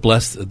 to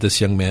bless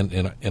this young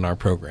man in our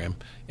program.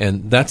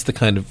 And that's the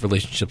kind of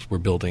relationships we're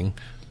building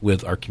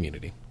with our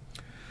community.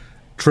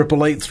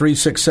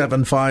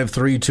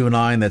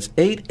 888-367-5329. That's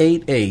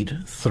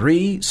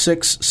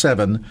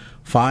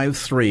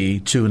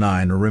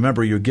 888-367-5329.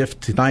 Remember, your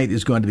gift tonight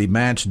is going to be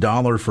matched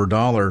dollar for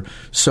dollar.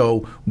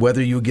 So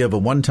whether you give a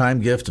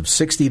one-time gift of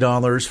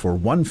 $60 for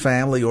one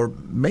family, or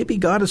maybe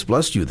God has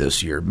blessed you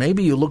this year,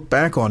 maybe you look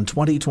back on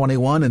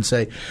 2021 and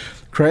say,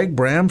 Craig,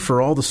 Bram,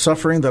 for all the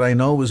suffering that I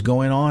know is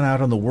going on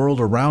out in the world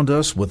around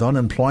us with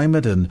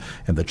unemployment and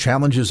the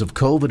challenges of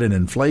COVID and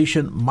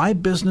inflation, my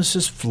business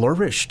has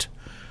flourished.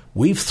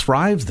 We've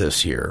thrived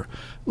this year.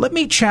 Let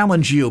me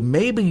challenge you.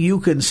 Maybe you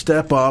can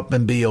step up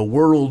and be a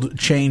world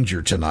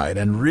changer tonight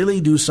and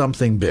really do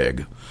something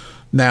big.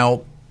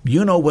 Now,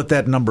 you know what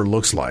that number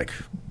looks like.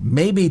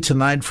 Maybe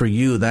tonight for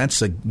you,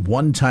 that's a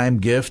one-time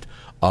gift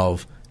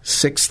of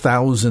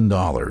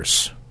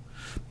 $6,000.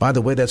 By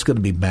the way, that's going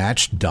to be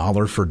matched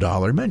dollar for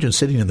dollar. Imagine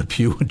sitting in the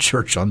pew in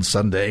church on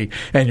Sunday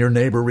and your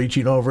neighbor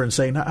reaching over and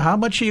saying, how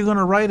much are you going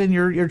to write in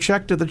your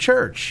check to the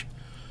church?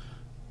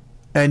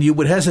 And you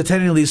would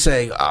hesitatingly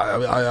say,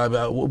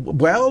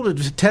 well,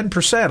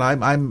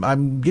 10%.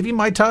 I'm giving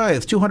my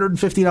tithe,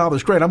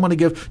 $250. Great, I'm going to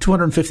give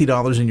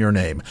 $250 in your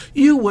name.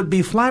 You would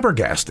be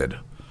flabbergasted.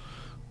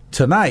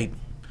 Tonight,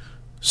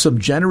 some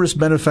generous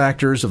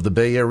benefactors of the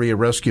Bay Area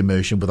Rescue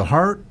Mission with a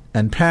heart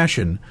and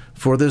passion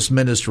for this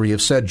ministry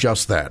have said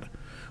just that.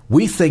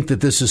 We think that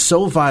this is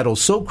so vital,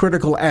 so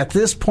critical at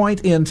this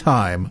point in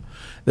time,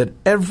 that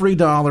every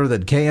dollar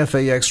that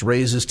KFAX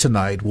raises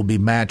tonight will be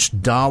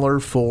matched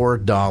dollar for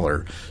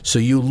dollar. So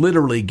you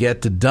literally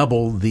get to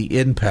double the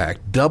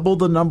impact, double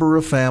the number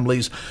of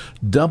families,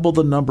 double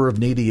the number of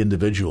needy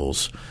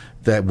individuals.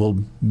 that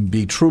will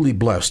be truly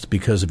blessed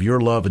because of your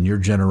love and your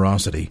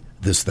generosity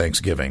this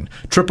Thanksgiving.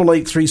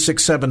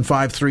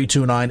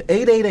 888-367-5329,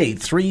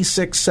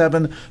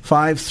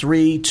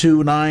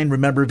 888-367-5329.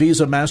 Remember,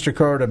 Visa,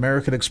 MasterCard,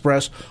 American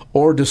Express,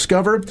 or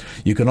Discover.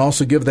 You can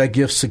also give that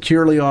gift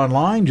securely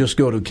online. Just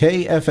go to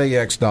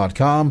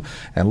KFAX.com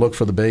and look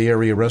for the Bay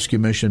Area Rescue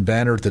Mission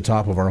banner at the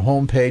top of our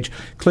homepage.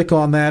 Click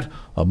on that.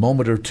 A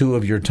moment or two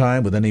of your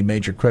time with any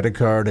major credit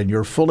card, and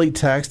your fully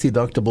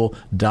tax-deductible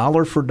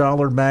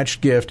dollar-for-dollar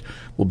matched gift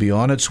will be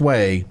on its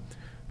way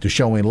to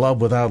showing love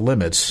without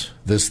limits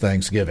this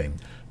Thanksgiving.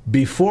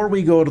 Before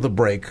we go to the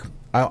break,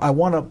 I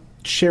want to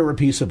share a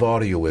piece of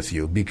audio with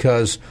you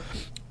because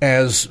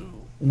as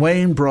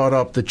Wayne brought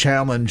up the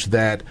challenge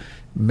that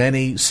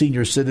many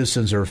senior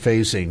citizens are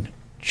facing,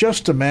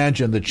 just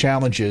imagine the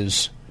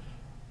challenges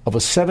of a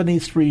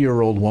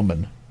 73-year-old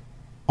woman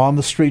on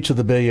the streets of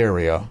the Bay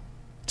Area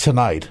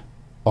tonight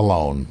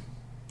alone.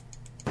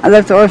 I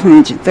left the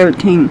orphanage at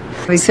 13.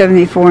 I was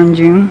 74 in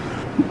June.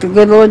 The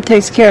good Lord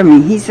takes care of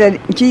me. He said,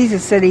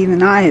 Jesus said,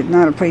 even I have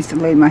not a place to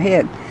lay my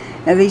head.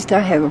 At least I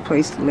have a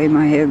place to lay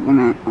my head when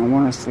I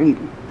want to sleep.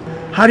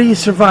 How do you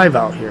survive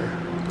out here?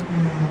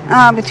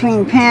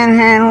 Between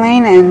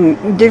panhandling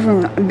and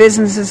different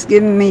businesses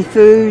giving me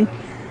food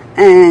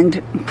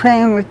and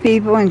praying with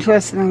people and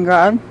trusting in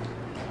God.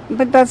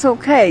 But that's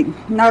okay.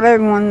 Not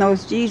everyone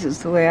knows Jesus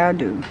the way I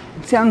do.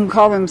 Some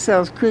call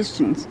themselves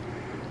Christians,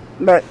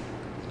 but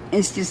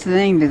it's just a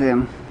name to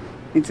them.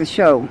 It's a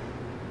show.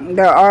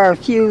 There are a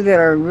few that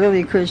are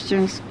really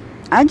Christians.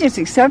 I just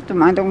accept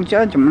them. I don't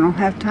judge them. I don't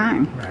have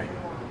time. Right.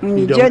 When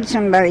you judge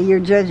somebody, you're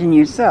judging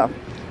yourself.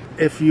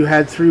 If you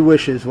had 3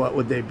 wishes, what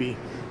would they be?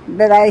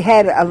 That I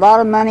had a lot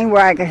of money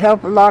where I could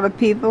help a lot of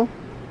people,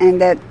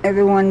 and that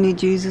everyone knew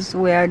Jesus the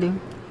way I do.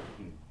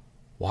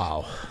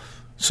 Wow.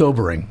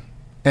 Sobering.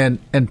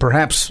 And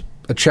perhaps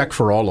a check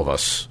for all of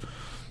us.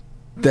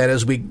 That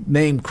as we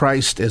name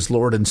Christ as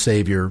Lord and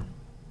Savior,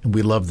 and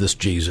we love this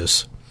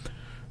Jesus,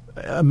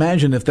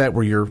 imagine if that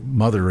were your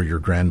mother or your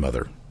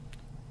grandmother,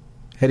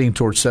 heading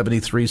towards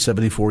 73,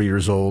 74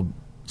 years old,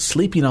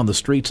 sleeping on the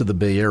streets of the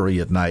Bay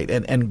Area at night,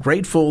 and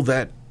grateful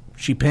that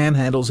she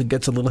panhandles and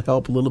gets a little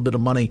help, a little bit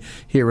of money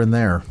here and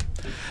there.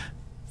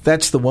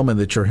 That's the woman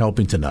that you're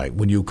helping tonight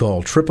when you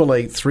call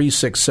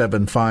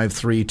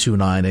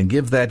 888-367-5329 and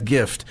give that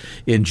gift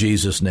in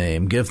Jesus'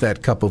 name. Give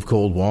that cup of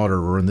cold water,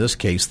 or in this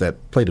case,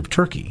 that plate of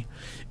turkey,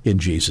 in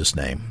Jesus'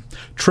 name.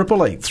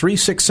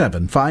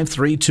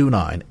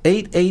 888-367-5329.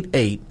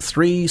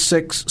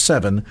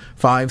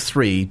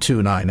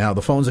 888-367-5329. Now,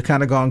 the phones have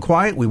kind of gone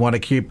quiet. We want to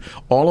keep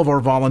all of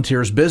our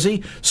volunteers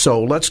busy,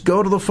 so let's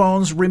go to the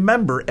phones.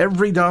 Remember,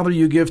 every dollar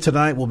you give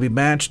tonight will be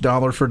matched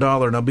dollar for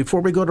dollar. Now,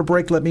 before we go to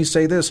break, let me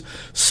say this.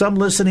 Some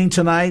listening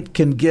tonight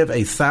can give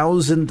a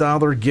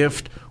 $1,000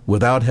 gift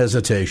without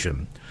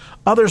hesitation.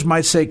 Others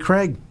might say,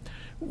 Craig,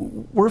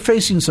 we're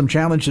facing some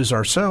challenges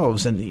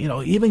ourselves, and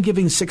even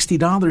giving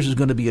 $60 is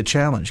going to be a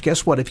challenge.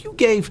 Guess what? If you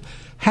gave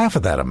half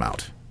of that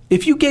amount,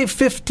 if you gave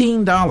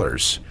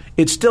 $15,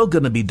 it's still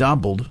going to be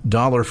doubled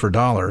dollar for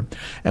dollar,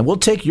 and we'll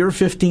take your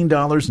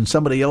 $15 and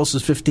somebody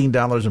else's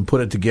 $15 and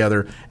put it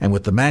together, and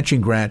with the matching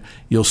grant,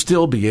 you'll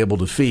still be able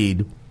to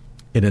feed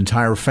an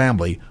entire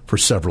family for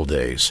several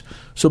days.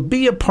 So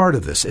be a part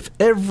of this. If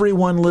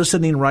everyone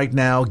listening right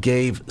now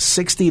gave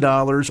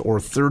 $60 or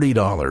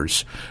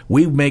 $30,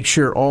 we make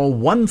sure all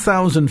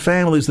 1,000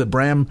 families that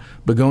Bram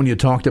Begonia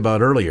talked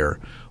about earlier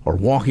are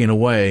walking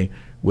away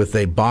with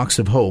a box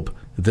of hope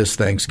this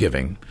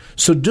Thanksgiving.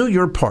 So do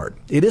your part.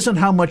 It isn't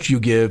how much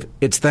you give,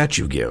 it's that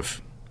you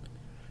give.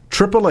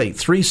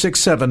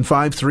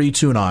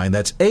 888-367-5329.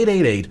 That's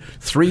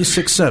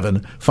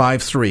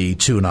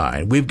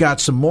 888-367-5329. We've got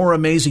some more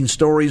amazing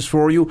stories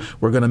for you.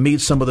 We're going to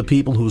meet some of the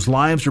people whose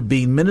lives are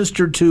being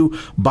ministered to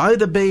by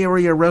the Bay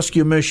Area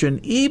Rescue Mission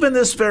even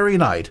this very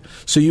night,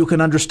 so you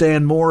can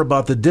understand more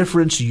about the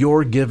difference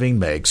your giving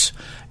makes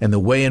and the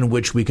way in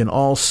which we can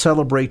all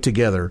celebrate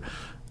together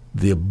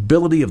the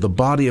ability of the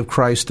body of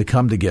Christ to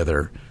come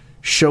together,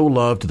 show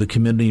love to the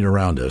community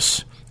around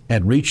us,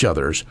 and reach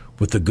others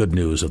with the good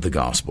news of the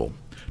gospel.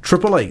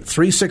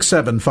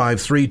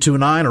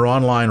 888-367-5329 or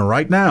online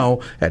right now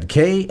at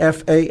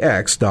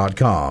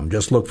KFAX.com.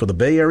 Just look for the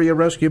Bay Area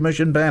Rescue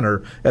Mission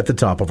banner at the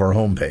top of our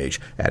homepage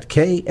at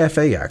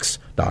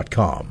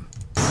KFAX.com.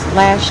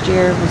 Last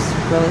year was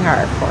really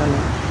hard for me.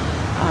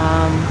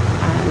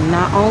 I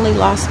not only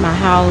lost my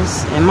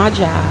house and my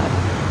job,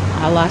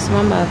 I lost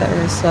my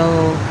mother,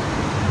 so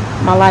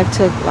my life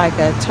took like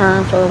a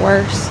turn for the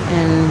worse,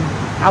 and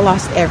I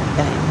lost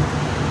everything.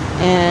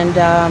 And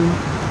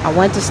I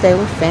went to stay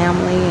with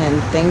family,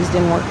 and things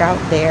didn't work out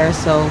there.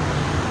 So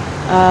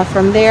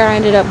from there, I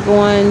ended up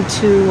going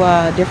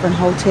to different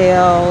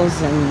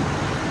hotels and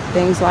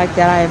things like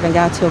that. I even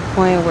got to a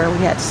point where we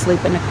had to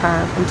sleep in the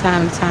car from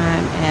time to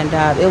time, and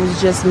it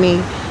was just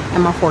me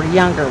and my 4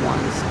 younger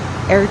ones.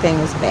 Everything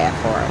was bad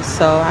for us.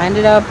 So I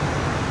ended up,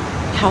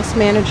 house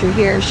manager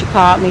here, she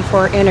called me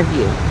for an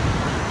interview.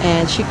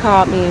 And she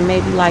called me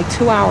maybe like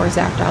 2 hours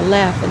after I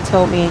left and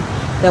told me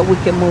that we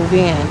could move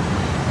in.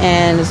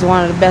 And it's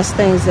one of the best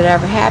things that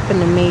ever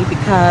happened to me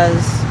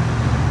because,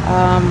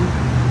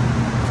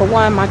 for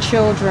one, my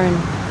children,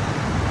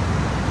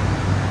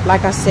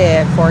 like I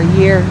said, for a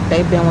year,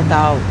 they've been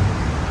without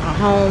a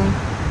home,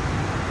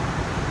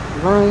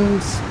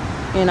 rooms,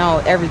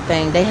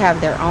 everything. They have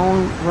their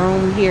own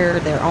room here,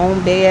 their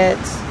own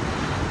beds.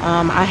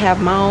 I have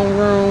my own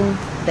room.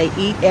 They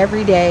eat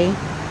every day,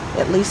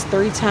 at least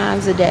 3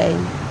 times a day.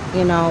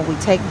 We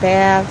take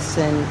baths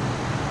and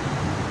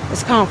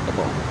it's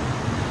comfortable.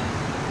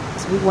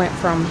 So we went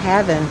from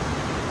having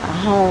a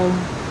home,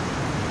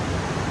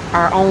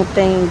 our own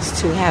things,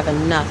 to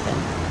having nothing.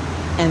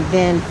 And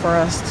then for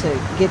us to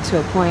get to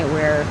a point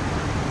where,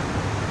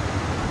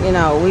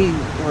 we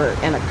were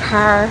in a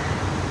car,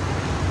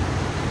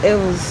 it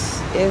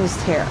was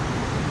terrible.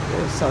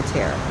 It was so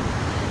terrible.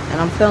 And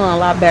I'm feeling a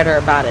lot better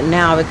about it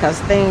now because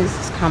things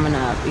is coming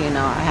up.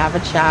 I have a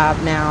job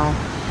now.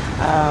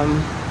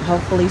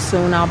 Hopefully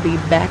soon I'll be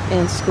back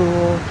in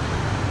school.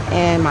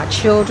 And my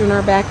children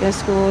are back in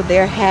school.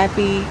 They're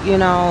happy,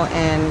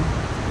 and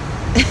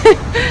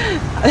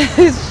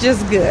it's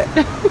just good.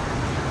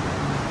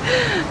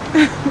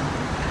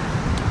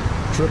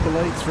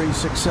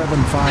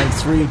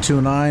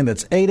 888-367-5329.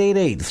 That's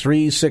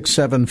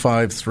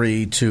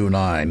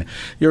 888-367-5329.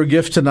 Your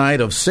gift tonight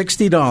of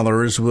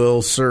 $60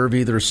 will serve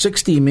either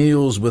 60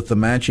 meals with the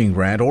matching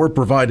grant or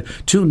provide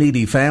 2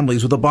 needy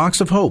families with a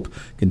box of hope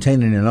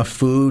containing enough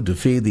food to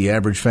feed the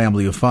average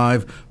family of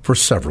 5 for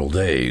several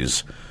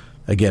days.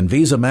 Again,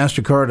 Visa,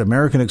 MasterCard,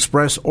 American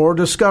Express, or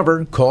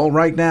Discover. Call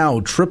right now,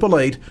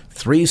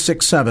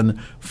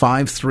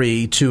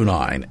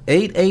 888-367-5329.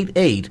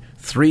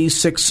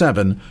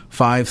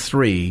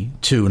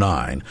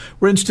 888-367-5329.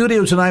 We're in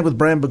studio tonight with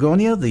Bram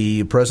Begonia,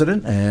 the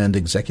president and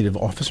executive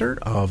officer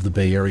of the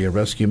Bay Area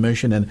Rescue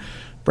Mission. And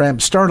Bram,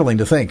 startling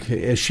to think,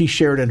 as she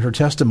shared in her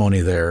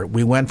testimony there,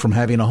 we went from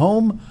having a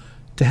home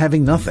to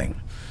having nothing.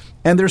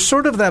 And there's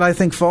sort of that, I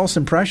think, false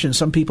impression.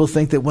 Some people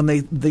think that when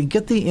they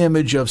get the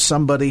image of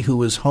somebody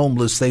who is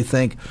homeless, they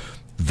think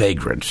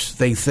vagrant.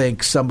 They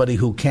think somebody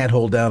who can't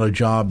hold down a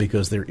job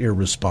because they're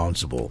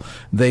irresponsible.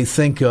 They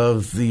think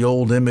of the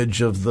old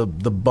image of the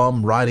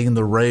bum riding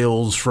the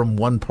rails from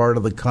one part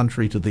of the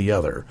country to the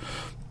other.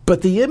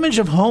 But the image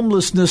of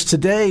homelessness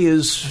today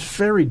is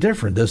very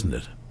different, isn't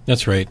it?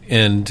 That's right.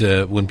 And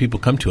when people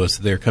come to us,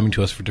 they're coming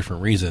to us for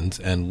different reasons.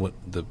 And what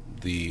the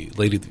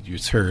lady that you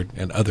just heard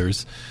and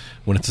others,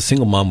 when it's a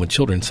single mom with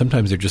children,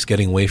 sometimes they're just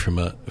getting away from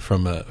a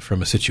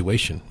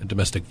situation, a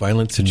domestic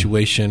violence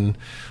situation,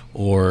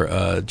 or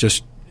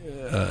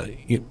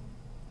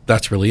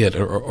that's really it,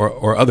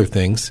 or other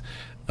things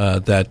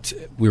that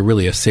we're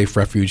really a safe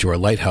refuge or a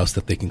lighthouse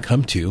that they can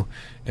come to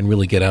and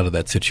really get out of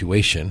that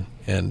situation.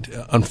 And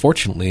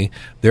unfortunately,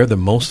 they're the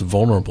most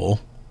vulnerable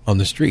on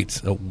the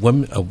streets. A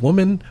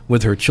woman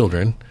with her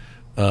children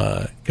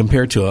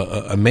compared to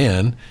a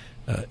man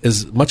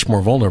is much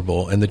more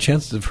vulnerable, and the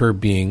chances of her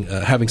being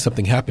having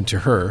something happen to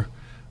her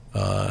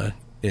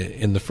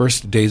in the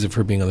first days of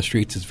her being on the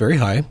streets is very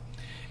high.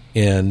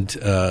 And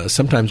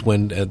sometimes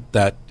when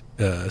that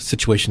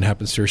situation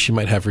happens to her, she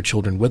might have her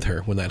children with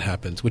her when that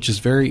happens, which is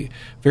very,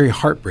 very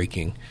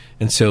heartbreaking.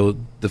 And so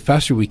the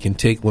faster we can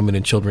take women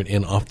and children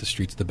in off the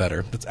streets, the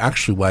better. That's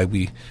actually why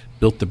we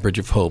built the Bridge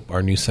of Hope,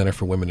 our new Center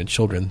for Women and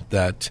Children,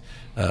 that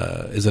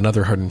is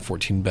another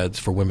 114 beds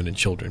for women and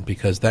children,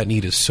 because that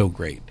need is so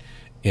great.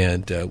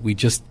 And we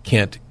just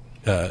can't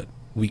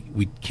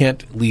we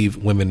can't leave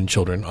women and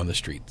children on the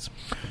streets.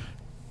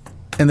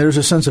 And there's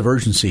a sense of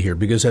urgency here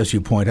because, as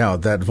you point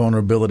out, that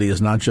vulnerability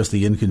is not just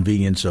the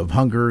inconvenience of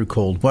hunger,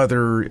 cold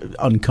weather,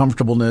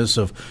 uncomfortableness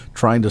of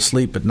trying to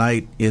sleep at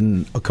night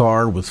in a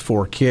car with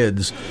 4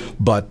 kids,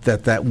 but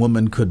that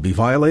woman could be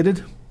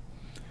violated.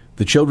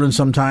 The children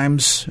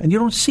sometimes, and you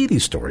don't see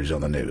these stories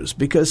on the news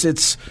because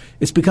it's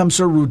become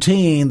so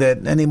routine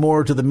that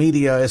anymore to the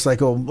media it's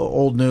like, oh,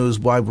 old news,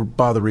 why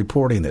bother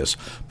reporting this?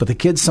 But the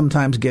kids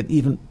sometimes get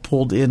even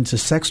pulled into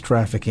sex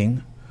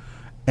trafficking.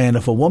 And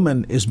if a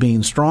woman is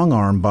being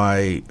strong-armed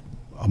by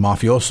a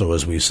mafioso,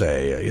 as we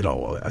say,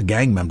 a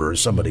gang member or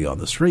somebody on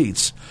the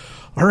streets,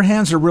 her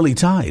hands are really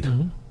tied.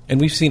 Mm-hmm. And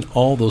we've seen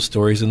all those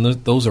stories, and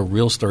those are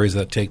real stories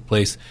that take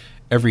place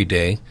every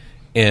day.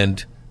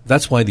 And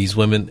that's why these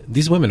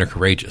women are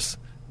courageous.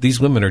 These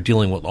women are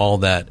dealing with all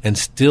that and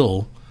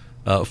still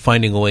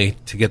finding a way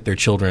to get their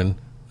children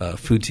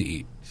food to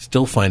eat,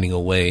 still finding a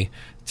way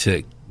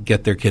to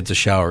get their kids a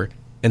shower,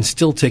 and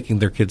still taking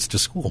their kids to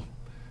school,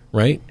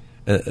 right?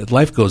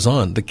 Life goes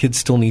on. The kids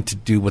still need to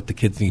do what the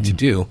kids need to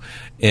do.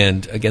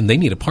 And again, they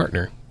need a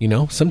partner.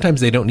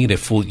 Sometimes they don't need a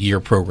full year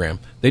program.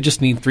 They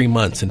just need 3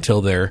 months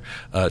until their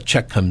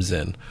check comes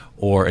in,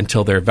 or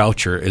until their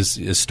voucher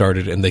is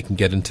started and they can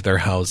get into their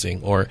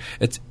housing. Or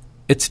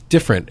it's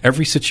different.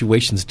 Every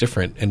situation's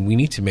different, and we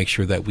need to make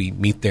sure that we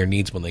meet their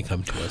needs when they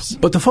come to us.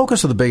 But the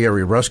focus of the Bay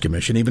Area Rescue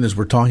Mission, even as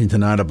we're talking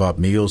tonight about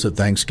meals at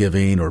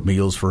Thanksgiving or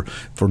meals for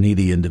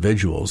needy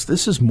individuals,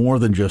 this is more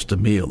than just a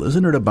meal.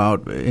 Isn't it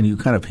about, and you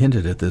kind of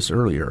hinted at this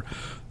earlier,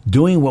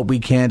 doing what we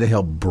can to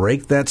help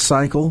break that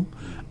cycle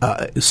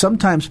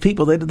sometimes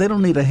people, they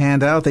don't need a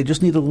handout. They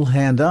just need a little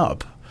hand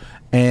up.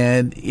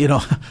 And,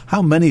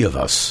 how many of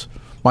us,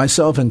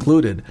 myself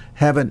included,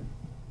 haven't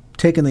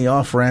taken the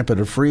off-ramp at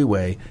a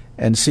freeway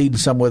and seen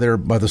somewhere there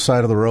by the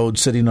side of the road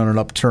sitting on an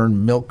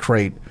upturned milk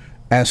crate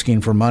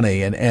asking for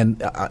money.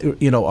 And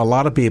a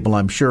lot of people,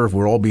 I'm sure, if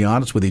we're all be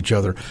honest with each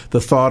other, the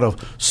thought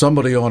of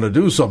somebody ought to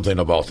do something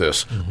about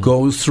this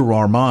goes through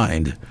our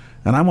mind.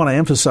 And I want to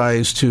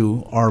emphasize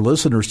to our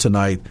listeners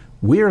tonight,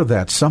 we're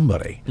that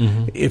somebody.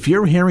 If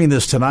you're hearing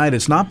this tonight,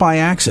 it's not by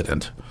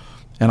accident.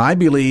 And I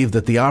believe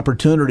that the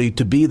opportunity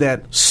to be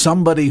that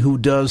somebody who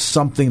does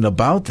something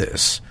about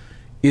this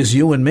is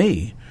you and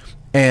me.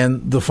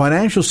 And the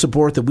financial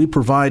support that we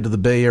provide to the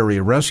Bay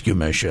Area Rescue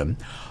Mission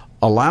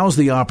allows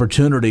the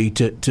opportunity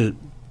to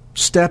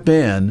step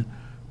in,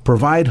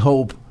 provide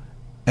hope,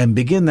 and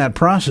begin that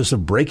process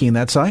of breaking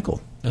that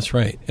cycle. That's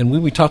right. And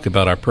when we talk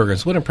about our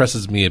programs, what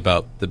impresses me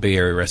about the Bay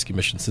Area Rescue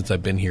Mission since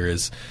I've been here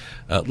is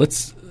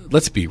let's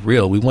be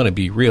real. We want to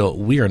be real.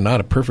 We are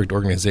not a perfect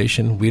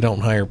organization. We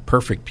don't hire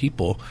perfect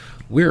people.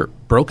 We're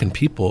broken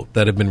people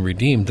that have been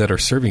redeemed that are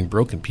serving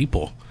broken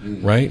people,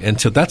 right?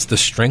 And so that's the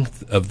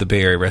strength of the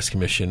Bay Area Rescue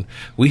Mission.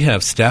 We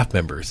have staff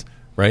members,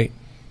 right,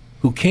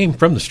 who came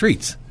from the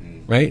streets,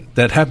 right,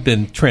 that have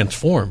been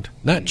transformed,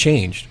 not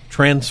changed,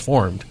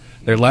 transformed.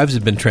 Their lives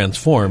have been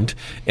transformed,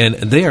 and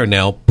they are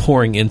now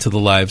pouring into the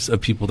lives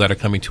of people that are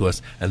coming to us.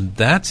 And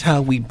that's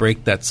how we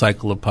break that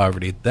cycle of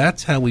poverty.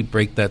 That's how we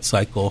break that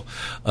cycle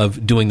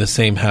of doing the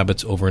same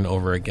habits over and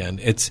over again.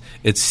 It's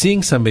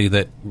seeing somebody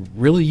that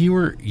really you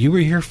were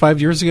here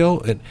 5 years ago,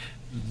 and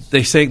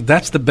they say,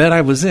 that's the bed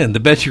I was in. The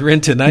bed you're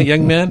in tonight,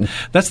 young man,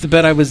 that's the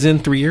bed I was in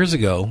 3 years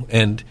ago.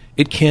 And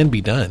it can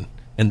be done.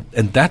 And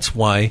that's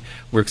why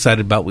we're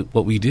excited about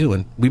what we do.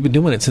 And we've been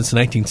doing it since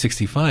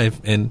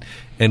 1965. And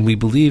we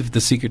believe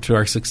the secret to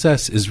our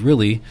success is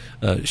really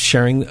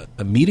sharing,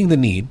 meeting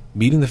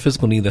the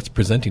physical need that's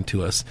presenting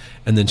to us,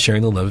 and then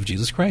sharing the love of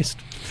Jesus Christ.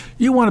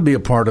 You want to be a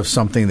part of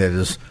something that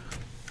is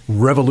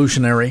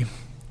revolutionary,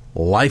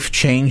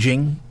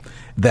 life-changing,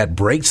 that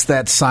breaks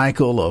that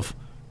cycle of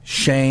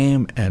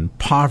shame and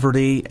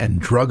poverty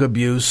and drug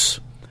abuse,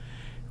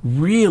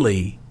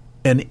 really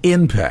an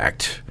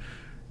impact.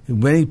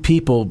 Many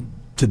people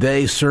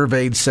today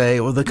surveyed say,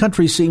 well, the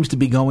country seems to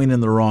be going in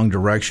the wrong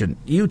direction.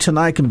 You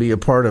tonight can be a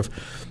part of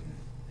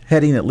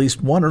heading at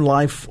least one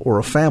life or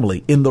a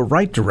family in the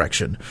right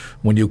direction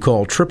when you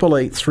call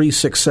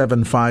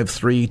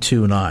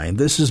 888-367-5329.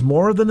 This is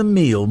more than a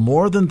meal,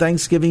 more than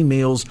Thanksgiving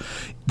meals.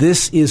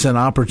 This is an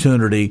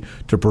opportunity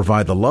to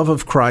provide the love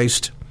of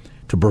Christ,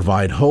 to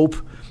provide hope,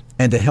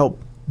 and to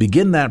help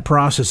begin that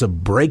process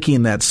of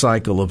breaking that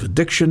cycle of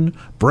addiction,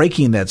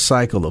 breaking that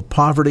cycle of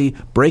poverty,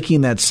 breaking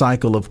that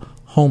cycle of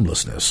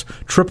homelessness.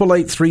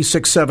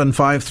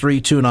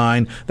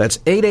 888-367-5329. That's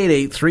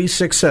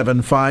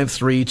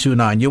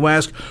 888-367-5329. You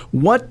ask,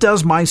 what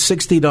does my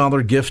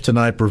 $60 gift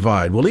tonight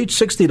provide? Well, each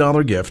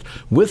 $60 gift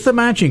with the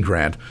matching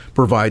grant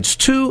provides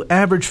 2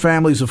 average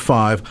families of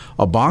 5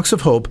 a box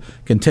of hope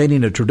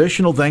containing a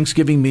traditional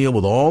Thanksgiving meal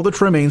with all the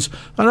trimmings,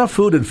 enough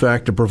food, in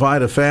fact, to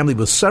provide a family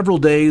with several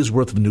days'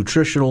 worth of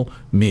nutritional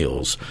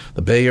meals.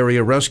 The Bay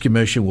Area Rescue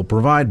Mission will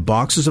provide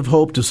boxes of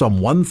hope to some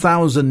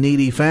 1,000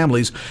 needy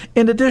families,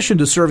 in addition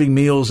to serving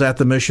meals at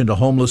the mission to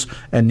homeless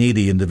and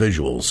needy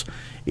individuals.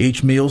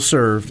 Each meal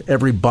served,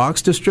 every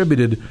box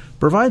distributed,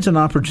 provides an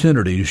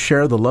opportunity to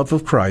share the love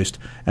of Christ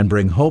and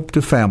bring hope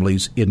to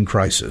families in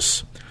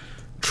crisis.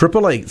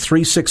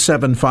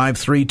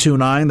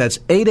 888-367-5329. That's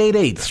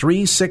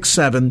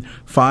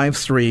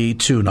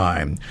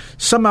 888-367-5329.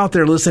 Some out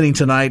there listening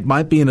tonight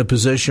might be in a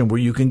position where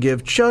you can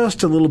give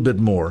just a little bit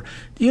more.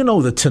 Do you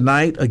know that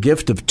tonight a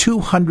gift of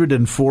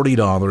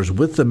 $240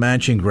 with the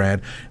matching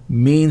grant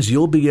means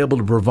you'll be able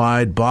to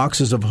provide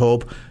boxes of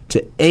hope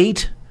to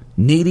 8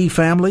 needy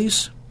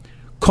families?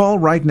 Call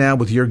right now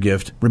with your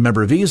gift.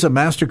 Remember, Visa,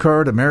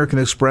 MasterCard, American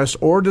Express,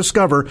 or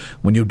Discover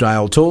when you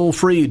dial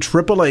toll-free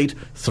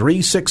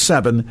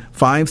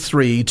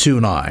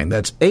 888-367-5329.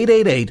 That's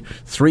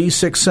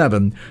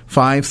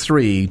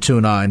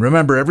 888-367-5329.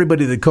 Remember,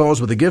 everybody that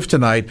calls with a gift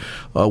tonight,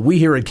 we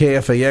here at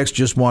KFAX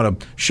just want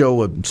to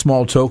show a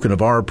small token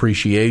of our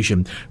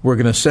appreciation. We're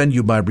going to send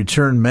you by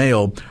return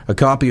mail a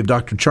copy of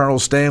Dr.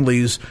 Charles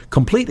Stanley's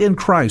Complete in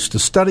Christ, a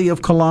study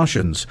of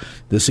Colossians.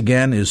 This,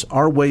 again, is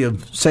our way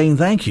of saying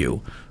thank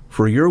you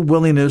for your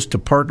willingness to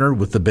partner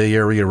with the Bay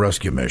Area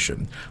Rescue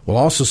Mission. We'll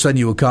also send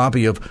you a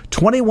copy of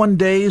 21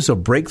 Days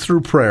of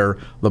Breakthrough Prayer,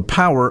 The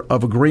Power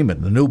of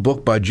Agreement, the new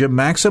book by Jim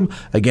Maxim.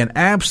 Again,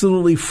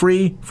 absolutely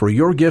free for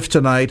your gift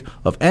tonight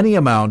of any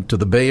amount to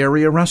the Bay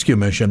Area Rescue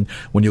Mission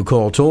when you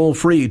call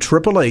toll-free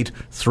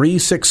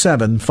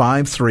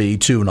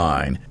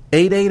 888-367-5329.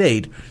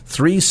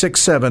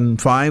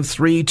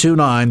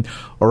 888-367-5329,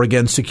 or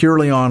again,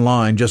 securely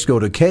online. Just go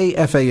to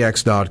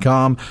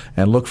kfax.com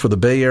and look for the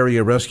Bay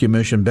Area Rescue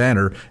Mission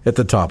banner at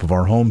the top of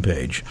our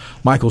homepage.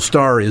 Michael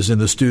Starr is in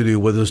the studio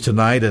with us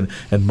tonight, and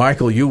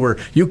Michael, you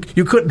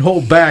couldn't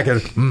hold back.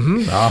 And,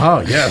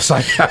 yes,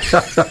 I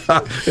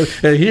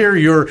hear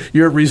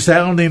your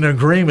resounding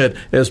agreement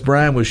as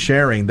Brian was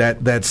sharing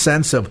that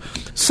sense of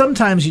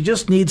sometimes you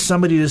just need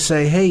somebody to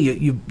say, hey,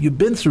 you've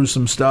been through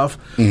some stuff.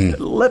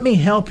 Let me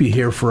help you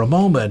here for a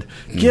moment,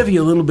 give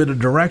you a little bit of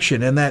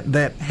direction, and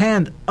that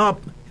hand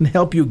up and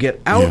help you get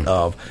out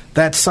of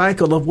that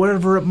cycle of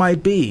whatever it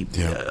might be.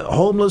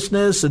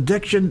 Homelessness,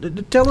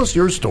 addiction. Tell us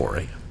your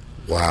story.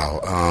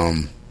 Wow.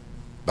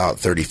 About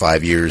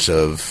 35 years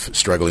of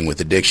struggling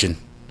with addiction,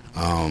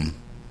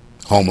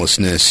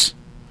 homelessness,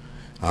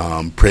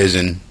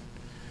 prison,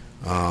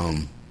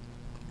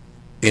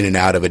 in and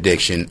out of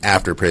addiction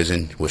after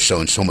prison, was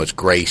shown so much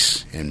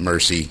grace and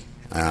mercy,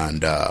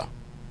 and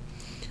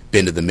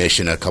been to the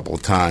mission a couple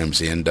of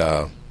times, and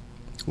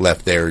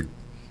left there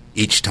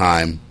each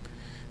time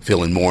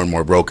feeling more and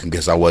more broken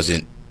because I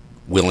wasn't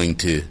willing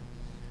to,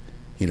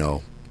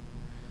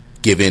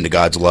 give in to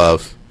God's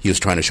love. He was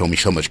trying to show me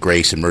so much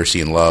grace and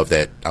mercy and love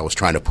that I was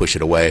trying to push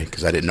it away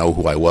because I didn't know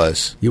who I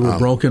was. You were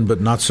broken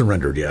but not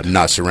surrendered yet.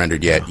 Not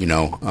surrendered yet,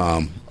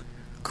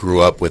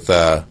 Grew up in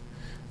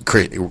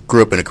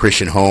a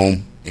Christian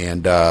home,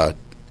 and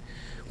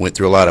went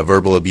through a lot of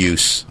verbal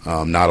abuse,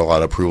 not a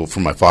lot of approval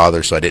from my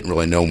father, so I didn't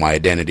really know my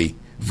identity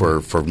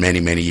for many,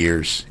 many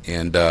years.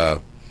 And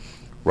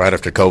right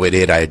after COVID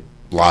hit, I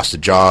lost a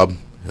job.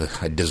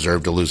 I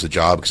deserved to lose a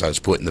job because I was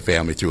putting the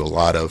family through a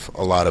lot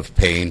of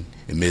pain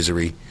and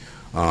misery.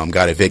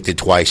 Got evicted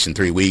twice in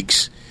 3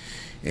 weeks,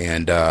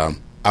 and I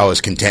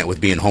was content with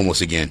being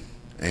homeless again.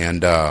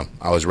 And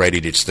I was ready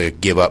to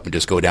give up and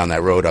just go down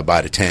that road. I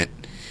bought a tent,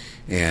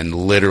 and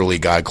literally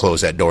God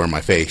closed that door in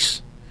my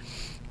face.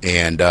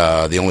 And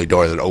the only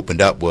door that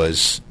opened up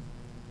was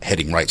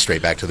heading right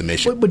straight back to the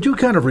mission. But you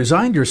kind of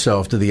resigned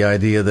yourself to the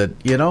idea that,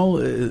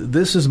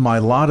 this is my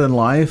lot in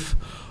life.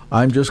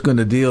 I'm just going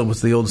to deal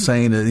with the old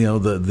saying,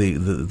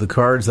 the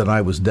cards that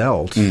I was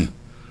dealt.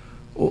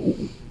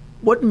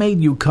 What made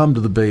you come to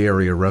the Bay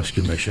Area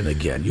Rescue Mission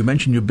again? You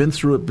mentioned you've been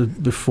through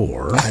it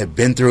before. I've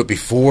been through it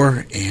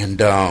before,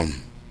 and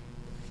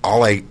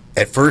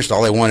at first,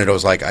 all I wanted, I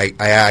was like,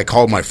 I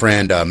called my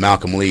friend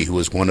Malcolm Lee, who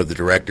was one of the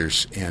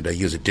directors, and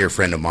he was a dear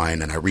friend of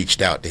mine, and I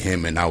reached out to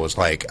him, and I was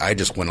like, I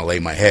just want to lay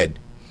my head.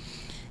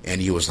 And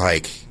he was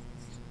like,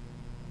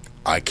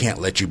 I can't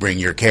let you bring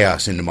your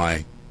chaos into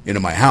my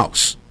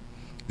house.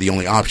 The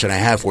only option I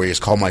have for you is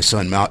call my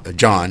son,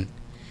 John.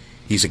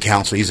 He's a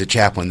counselor, he's a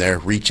chaplain there,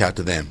 reach out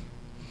to them.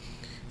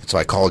 And so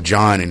I called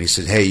John, and he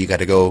said, hey, you got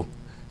to go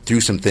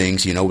through some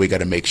things, we got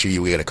to make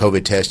sure we got a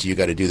COVID test, you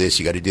got to do this,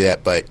 you got to do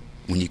that, but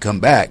when you come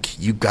back,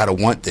 you got to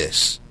want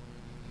this.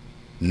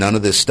 None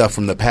of this stuff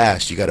from the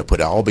past. You got to put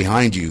it all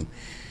behind you.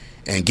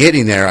 And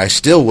getting there, I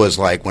still was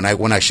like, when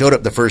I showed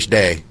up the first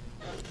day,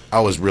 I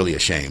was really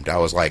ashamed. I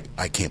was like,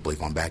 I can't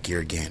believe I'm back here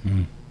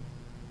again.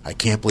 I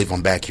can't believe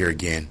I'm back here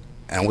again.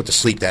 And I went to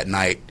sleep that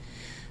night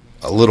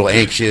a little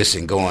anxious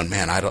and going,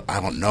 man, I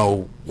don't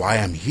know why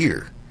I'm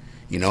here.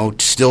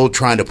 Still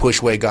trying to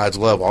push away God's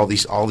love all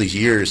these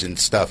years and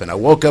stuff. And I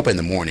woke up in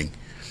the morning,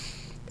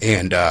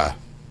 and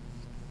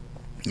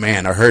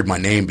man, I heard my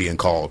name being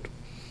called.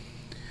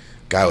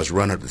 Guy was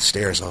running up the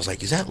stairs. I was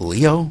like, is that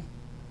Leo?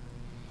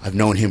 I've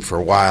known him for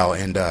a while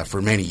and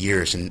for many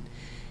years. And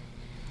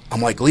I'm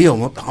like,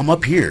 Leo, I'm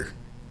up here.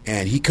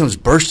 And he comes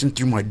bursting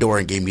through my door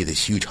and gave me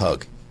this huge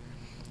hug.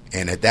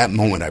 And at that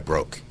moment, I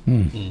broke.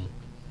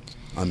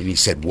 He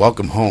said,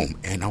 welcome home.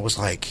 And I was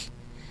like,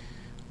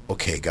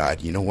 okay,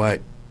 God, you know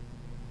what?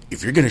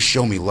 If you're going to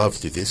show me love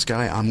through this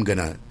guy, I'm going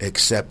to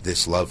accept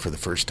this love for the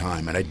first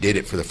time. And I did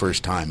it for the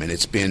first time. And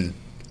it's been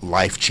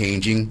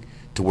life-changing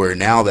to where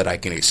now that I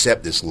can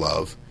accept this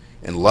love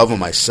and love of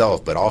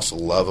myself, but also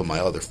love of my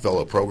other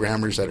fellow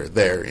programmers that are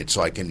there, and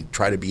so I can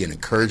try to be an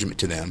encouragement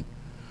to them.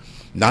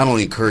 Not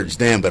only encourage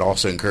them, but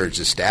also encourage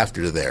the staff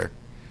that are there.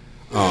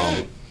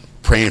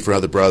 Praying for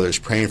other brothers,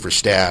 praying for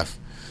staff.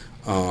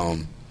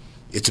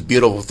 It's a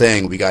beautiful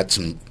thing. We got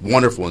some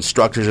wonderful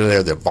instructors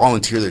there that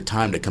volunteer their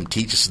time to come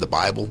teach us the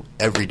Bible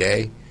every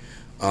day.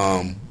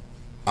 I'm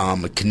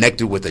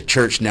connected with a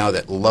church now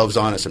that loves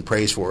on us and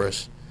prays for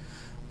us.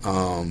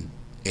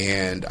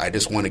 And I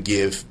just want to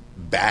give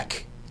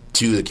back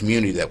to the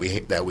community that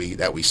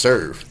we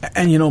serve.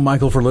 And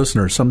Michael, for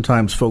listeners,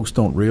 sometimes folks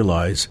don't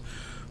realize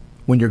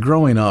when you're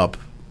growing up,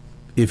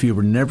 if you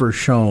were never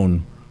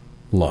shown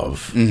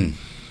love,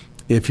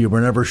 if you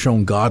were never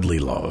shown godly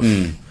love,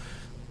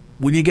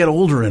 when you get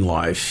older in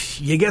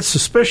life, you get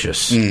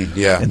suspicious.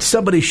 And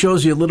somebody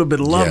shows you a little bit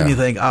of love, and you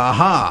think,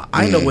 aha,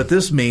 I know what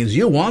this means.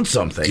 You want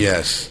something.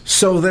 Yes.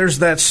 So there's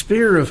that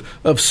spear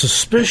of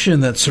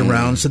suspicion that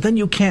surrounds, and then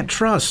you can't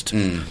trust.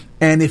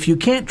 And if you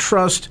can't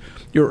trust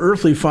your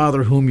earthly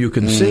father whom you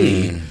can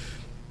see,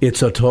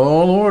 it's a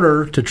tall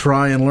order to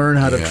try and learn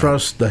how to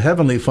trust the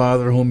heavenly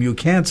Father whom you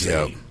can't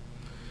see.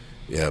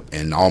 Yep.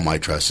 And all my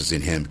trust is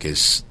in him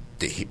because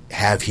to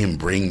have him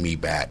bring me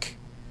back,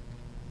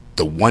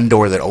 the one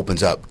door that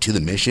opens up to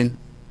the mission,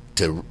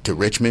 to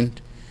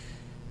Richmond,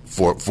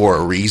 for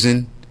a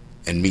reason,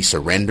 and me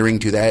surrendering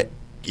to that.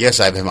 Yes,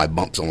 I've had my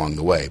bumps along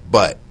the way,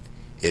 but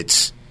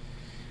it's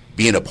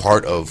being a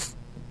part of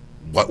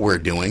what we're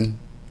doing,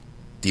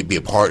 to be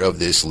a part of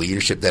this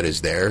leadership that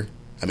is there.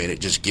 I mean,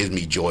 it just gives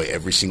me joy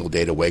every single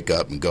day to wake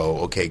up and go,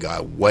 okay,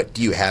 God, what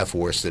do you have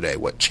for us today?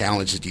 What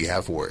challenges do you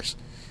have for us?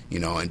 You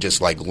know, and just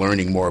like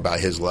learning more about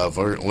his love,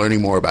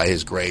 learning more about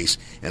his grace,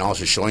 and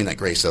also showing that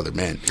grace to other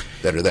men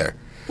that are there.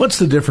 What's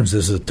the difference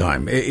this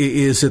time?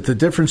 Is it the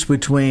difference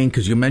between,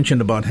 because you mentioned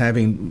about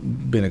having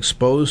been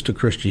exposed to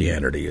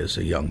Christianity as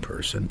a young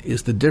person,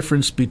 is the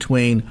difference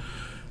between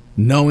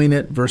knowing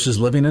it versus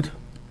living it?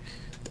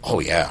 Oh,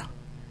 yeah,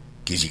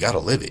 because you got to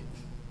live it.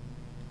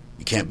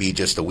 You can't be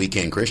just a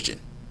weekend Christian.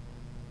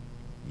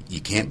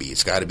 You can't be.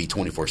 It's got to be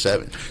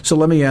 24/7. So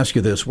let me ask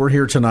you this. We're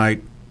here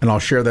tonight, and I'll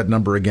share that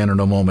number again in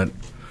a moment.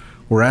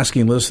 We're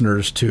asking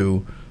listeners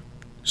to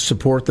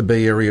support the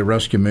Bay Area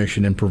Rescue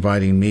Mission in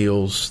providing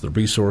meals, the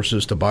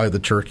resources to buy the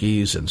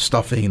turkeys and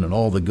stuffing and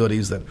all the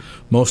goodies that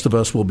most of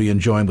us will be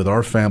enjoying with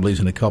our families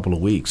in a couple of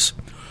weeks.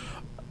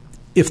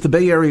 If the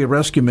Bay Area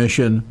Rescue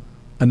Mission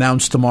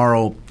announced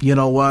tomorrow, you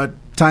know what,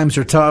 times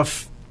are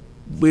tough,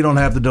 we don't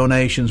have the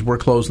donations, we're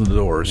closing the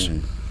doors,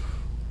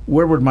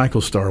 where would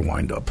Michael Starr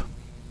wind up?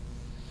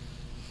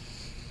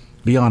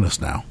 Be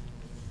honest now.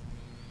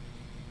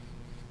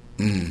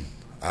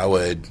 I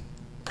would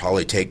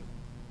probably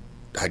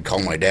I'd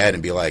call my dad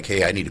and be like,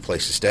 hey, I need a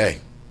place to stay.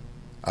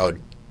 I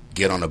would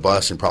get on a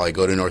bus and probably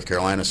go to North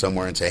Carolina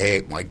somewhere and say,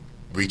 hey, like,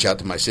 reach out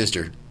to my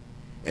sister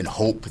and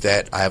hope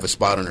that I have a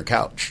spot on her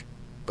couch.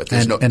 But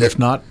there's if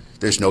not,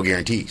 there's no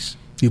guarantees.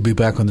 You'll be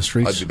back on the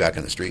streets? I'd be back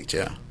on the streets,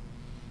 yeah.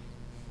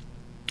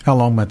 How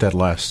long might that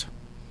last?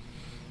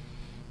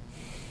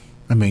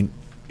 I mean,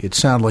 it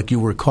sounded like you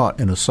were caught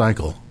in a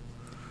cycle.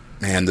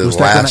 Man, was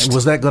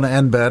that going to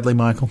end badly,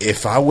 Michael?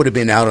 If I would have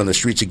been out on the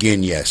streets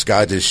again, yes.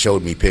 God just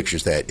showed me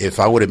pictures that if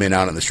I would have been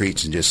out on the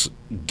streets and just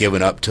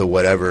given up to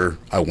whatever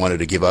I wanted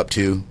to give up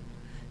to,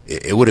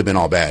 it would have been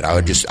all bad. I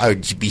would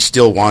be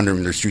still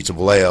wandering the streets of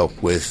Vallejo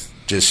with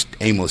just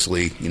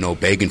aimlessly, you know,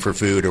 begging for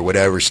food or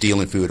whatever,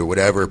 stealing food or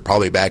whatever,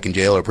 probably back in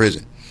jail or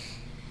prison.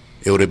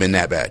 It would have been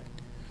that bad.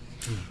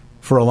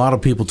 For a lot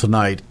of people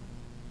tonight,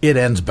 it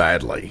ends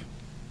badly,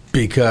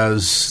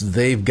 because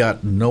they've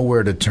got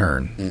nowhere to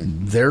turn.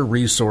 Their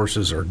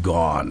resources are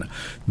gone.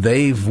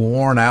 They've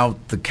worn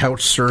out the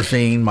couch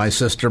surfing, my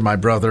sister, my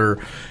brother,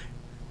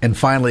 and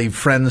finally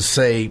friends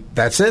say,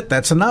 that's it,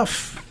 that's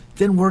enough.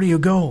 Then where do you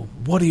go?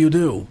 What do you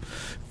do?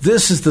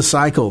 This is the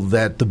cycle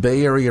that the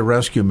Bay Area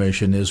Rescue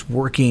Mission is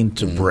working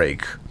to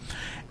break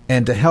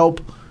and to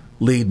help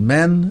lead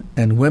men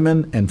and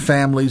women and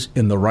families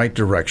in the right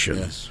direction.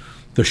 Yes.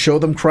 To show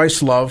them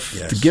Christ's love,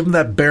 to give them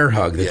that bear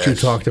hug that you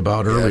talked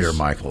about earlier,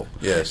 Michael.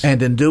 Yes.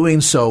 And in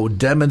doing so,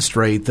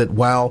 demonstrate that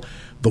while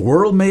the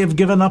world may have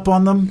given up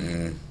on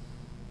them,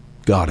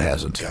 God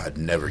hasn't. God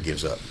never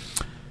gives up.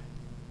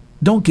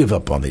 Don't give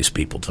up on these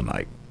people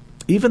tonight.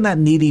 Even that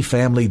needy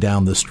family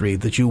down the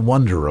street that you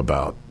wonder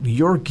about,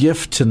 your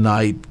gift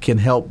tonight can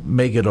help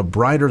make it a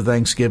brighter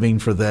Thanksgiving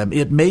for them.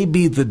 It may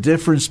be the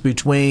difference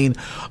between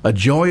a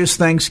joyous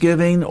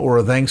Thanksgiving or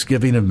a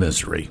Thanksgiving of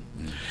misery.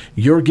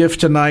 Your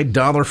gift tonight,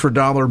 dollar for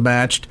dollar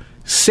matched,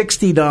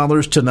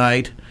 $60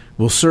 tonight,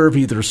 will serve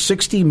either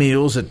 60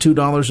 meals at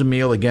 $2 a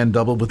meal, again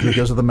doubled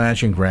because of the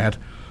matching grant,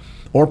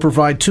 or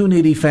provide 2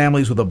 needy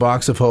families with a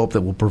box of hope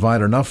that will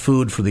provide enough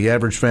food for the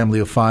average family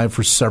of 5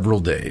 for several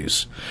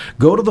days.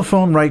 Go to the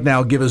phone right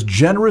now. Give as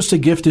generous a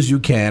gift as you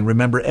can.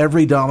 Remember,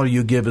 every dollar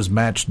you give is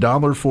matched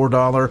dollar for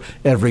dollar.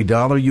 Every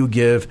dollar you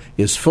give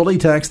is fully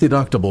tax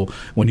deductible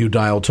when you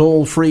dial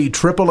toll-free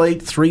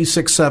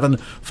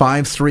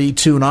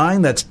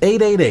 888-367-5329. That's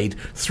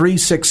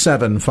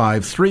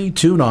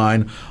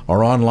 888-367-5329,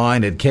 or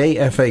online at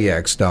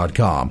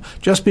kfax.com.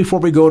 Just before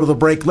we go to the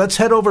break, let's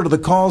head over to the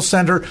call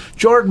center.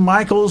 Jordan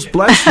Michaels,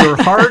 bless your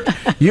heart.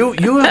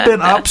 You have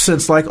been up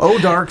since like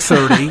dark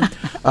 30.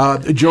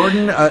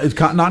 Jordan is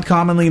not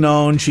commonly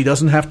known. She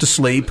doesn't have to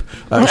sleep.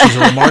 She's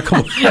a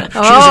remarkable. She's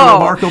a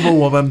remarkable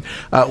woman.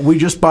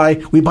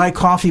 We buy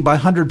coffee by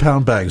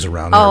 100-pound bags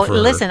around here. Oh,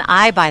 listen,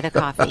 I buy the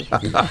coffee.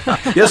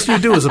 Yes, you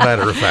do. As a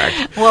matter of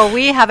fact. Well,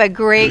 we have a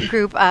great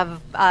group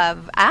of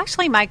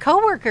actually my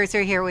coworkers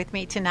are here with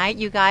me tonight.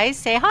 You guys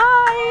say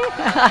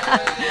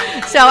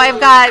hi. So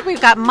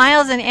we've got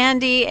Miles and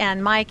Andy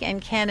and Mike and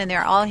Ken, and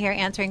they're all here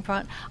answering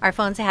our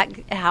phones.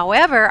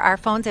 However, our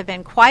phones have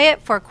been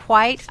quiet for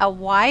quite a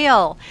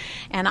while.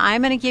 And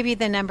I'm going to give you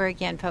the number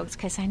again, folks,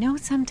 because I know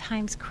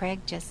sometimes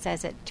Craig just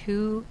says it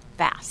too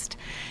fast.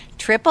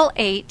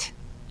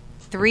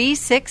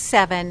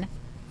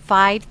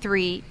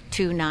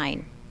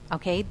 888-367-5329.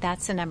 Okay,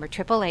 that's the number,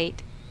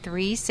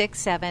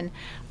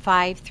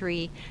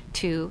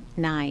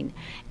 888-367-5329.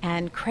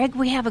 And Craig,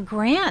 we have a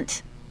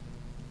grant.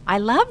 I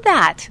love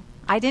that.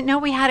 I didn't know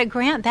we had a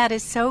grant. That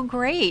is so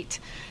great.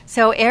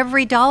 So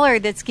every dollar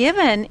that's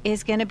given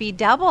is going to be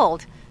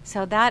doubled.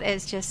 So that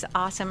is just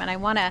awesome, and I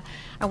want to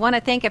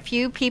thank a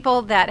few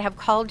people that have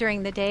called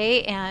during the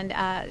day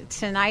and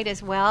tonight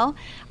as well.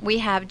 We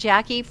have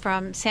Jackie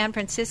from San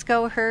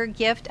Francisco. Her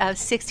gift of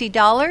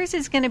 $60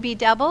 is going to be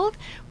doubled.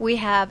 We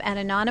have an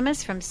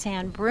anonymous from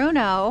San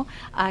Bruno,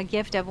 a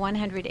gift of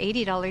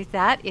 $180.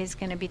 That is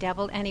going to be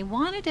doubled, and he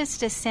wanted us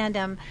to send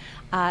him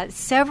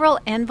several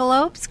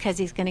envelopes because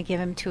he's going to give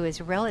them to his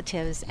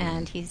relatives,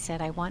 and he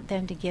said, I want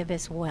them to give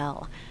as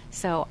well.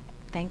 So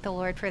thank the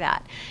Lord for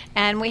that.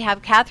 And we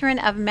have Catherine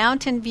of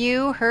Mountain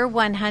View. Her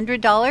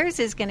 $100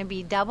 is going to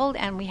be doubled.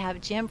 And we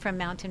have Jim from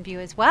Mountain View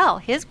as well.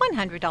 His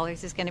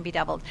 $100 is going to be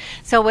doubled.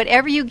 So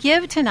whatever you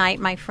give tonight,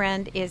 my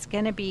friend, is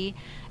going to be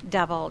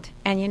doubled.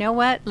 And you know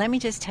what? Let me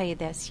just tell you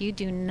this. You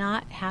do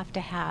not have to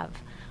have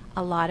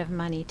a lot of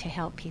money to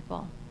help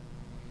people.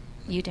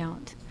 You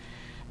don't.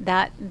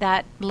 That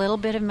little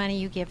bit of money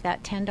you give,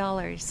 that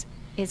 $10,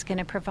 is going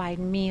to provide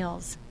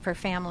meals for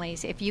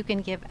families. If you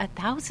can give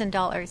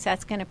 $1,000,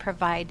 that's going to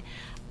provide,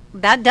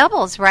 that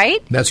doubles, right?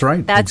 That's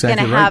right. That's exactly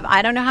going to right. have,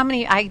 I don't know how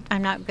many,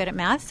 I'm not good at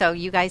math, so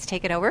you guys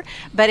take it over.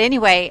 But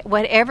anyway,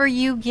 whatever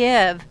you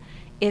give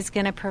is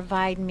going to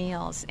provide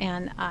meals.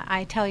 And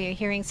I tell you,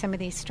 hearing some of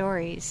these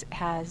stories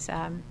has,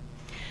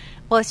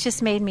 well, it's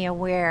just made me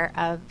aware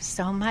of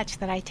so much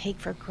that I take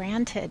for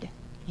granted,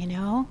 you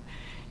know?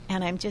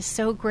 And I'm just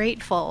so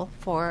grateful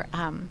for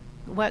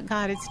what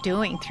God is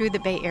doing through the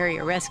Bay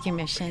Area Rescue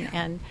Mission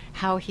and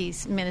how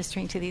He's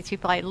ministering to these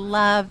people. I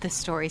love the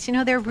stories. You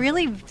know, they're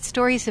really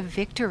stories of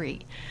victory.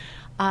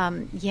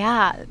 They've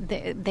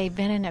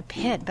been in a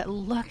pit, but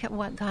look at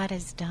what God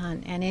has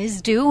done and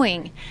is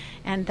doing.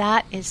 And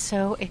that is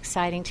so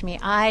exciting to me.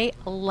 I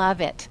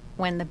love it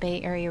when the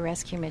Bay Area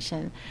Rescue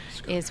Mission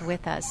is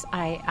with us.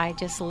 I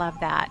just love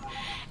that.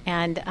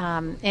 And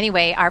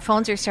anyway, our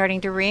phones are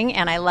starting to ring,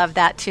 and I love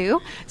that too.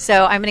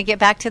 So I'm going to get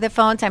back to the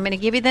phones. I'm going to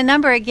give you the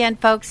number again,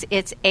 folks.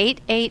 It's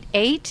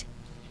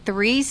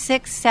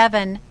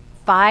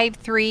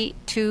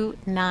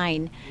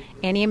 888-367-5329.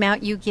 Any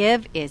amount you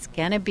give is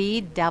going to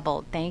be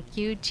doubled. Thank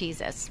you,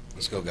 Jesus.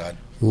 Let's go, God.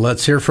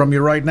 Let's hear from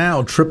you right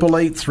now.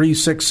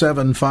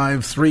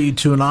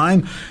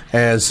 888-367-5329.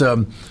 As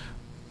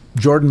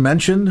Jordan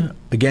mentioned,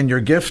 again, your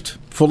gift,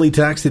 fully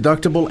tax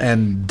deductible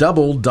and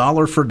double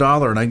dollar for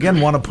dollar. And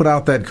again, want to put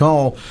out that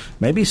call.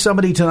 Maybe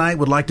somebody tonight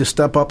would like to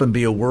step up and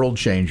be a world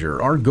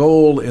changer. Our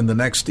goal in the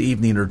next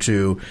evening or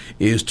two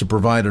is to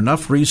provide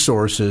enough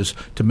resources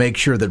to make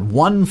sure that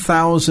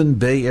 1,000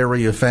 Bay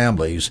Area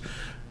families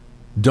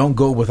don't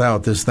go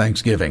without this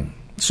Thanksgiving.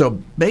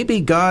 So maybe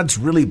God's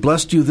really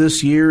blessed you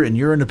this year and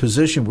you're in a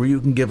position where you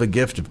can give a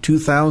gift of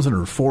 $2,000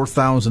 or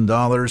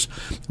 $4,000.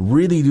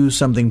 Really do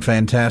something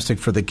fantastic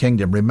for the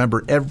kingdom.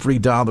 Remember, every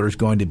dollar is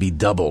going to be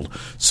doubled.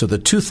 So the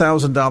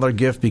 $2,000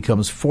 gift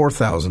becomes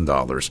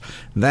 $4,000.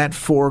 That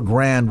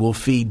 $4,000 will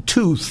feed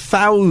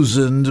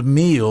 2,000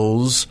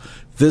 meals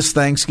this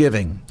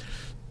Thanksgiving.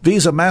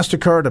 Visa,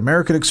 MasterCard,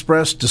 American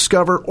Express,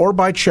 Discover, or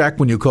by check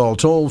when you call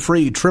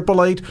toll-free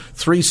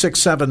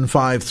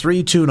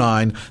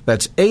 888-367-5329.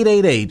 That's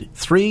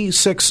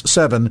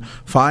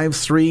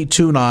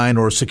 888-367-5329,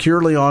 or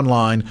securely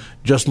online.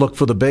 Just look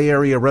for the Bay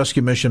Area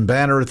Rescue Mission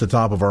banner at the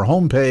top of our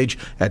homepage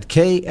at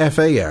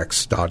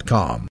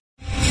kfax.com.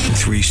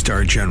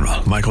 3-star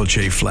General Michael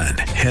J. Flynn,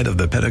 head of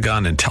the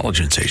Pentagon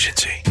Intelligence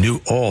Agency, knew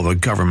all the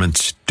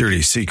government's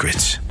dirty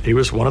secrets. He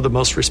was one of the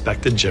most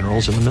respected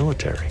generals in the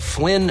military.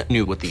 Flynn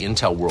knew what the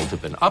intel world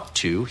had been up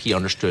to. He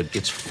understood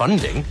its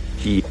funding.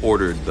 He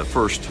ordered the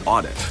first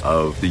audit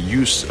of the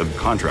use of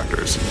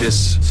contractors.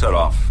 This set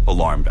off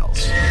alarm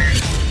bells.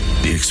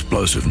 The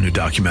explosive new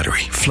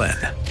documentary, Flynn,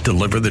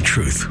 Deliver the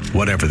Truth,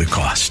 Whatever the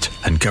Cost,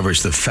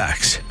 uncovers the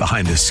facts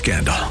behind this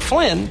scandal.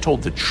 Flynn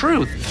told the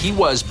truth. He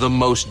was the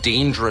most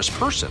dangerous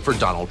person for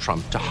Donald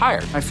Trump to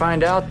hire. I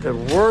find out the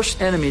worst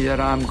enemy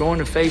that I'm going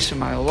to face in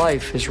my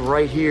life is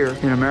right here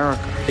in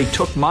America. They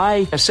took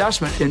my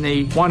assessment and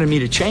they wanted me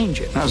to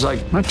change it. And I was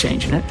like, I'm not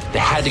changing it. They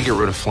had to get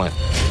rid of Flynn.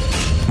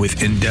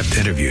 With in-depth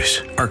interviews,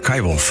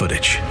 archival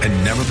footage,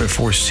 and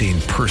never-before-seen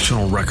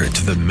personal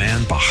records of the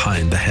man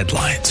behind the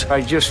headlines.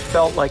 I just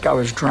felt like I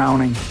was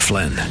drowning.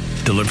 Flynn,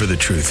 Deliver the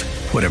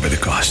Truth, Whatever the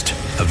Cost.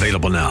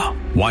 Available now.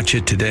 Watch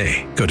it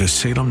today. Go to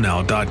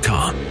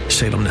salemnow.com.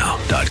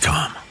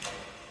 salemnow.com.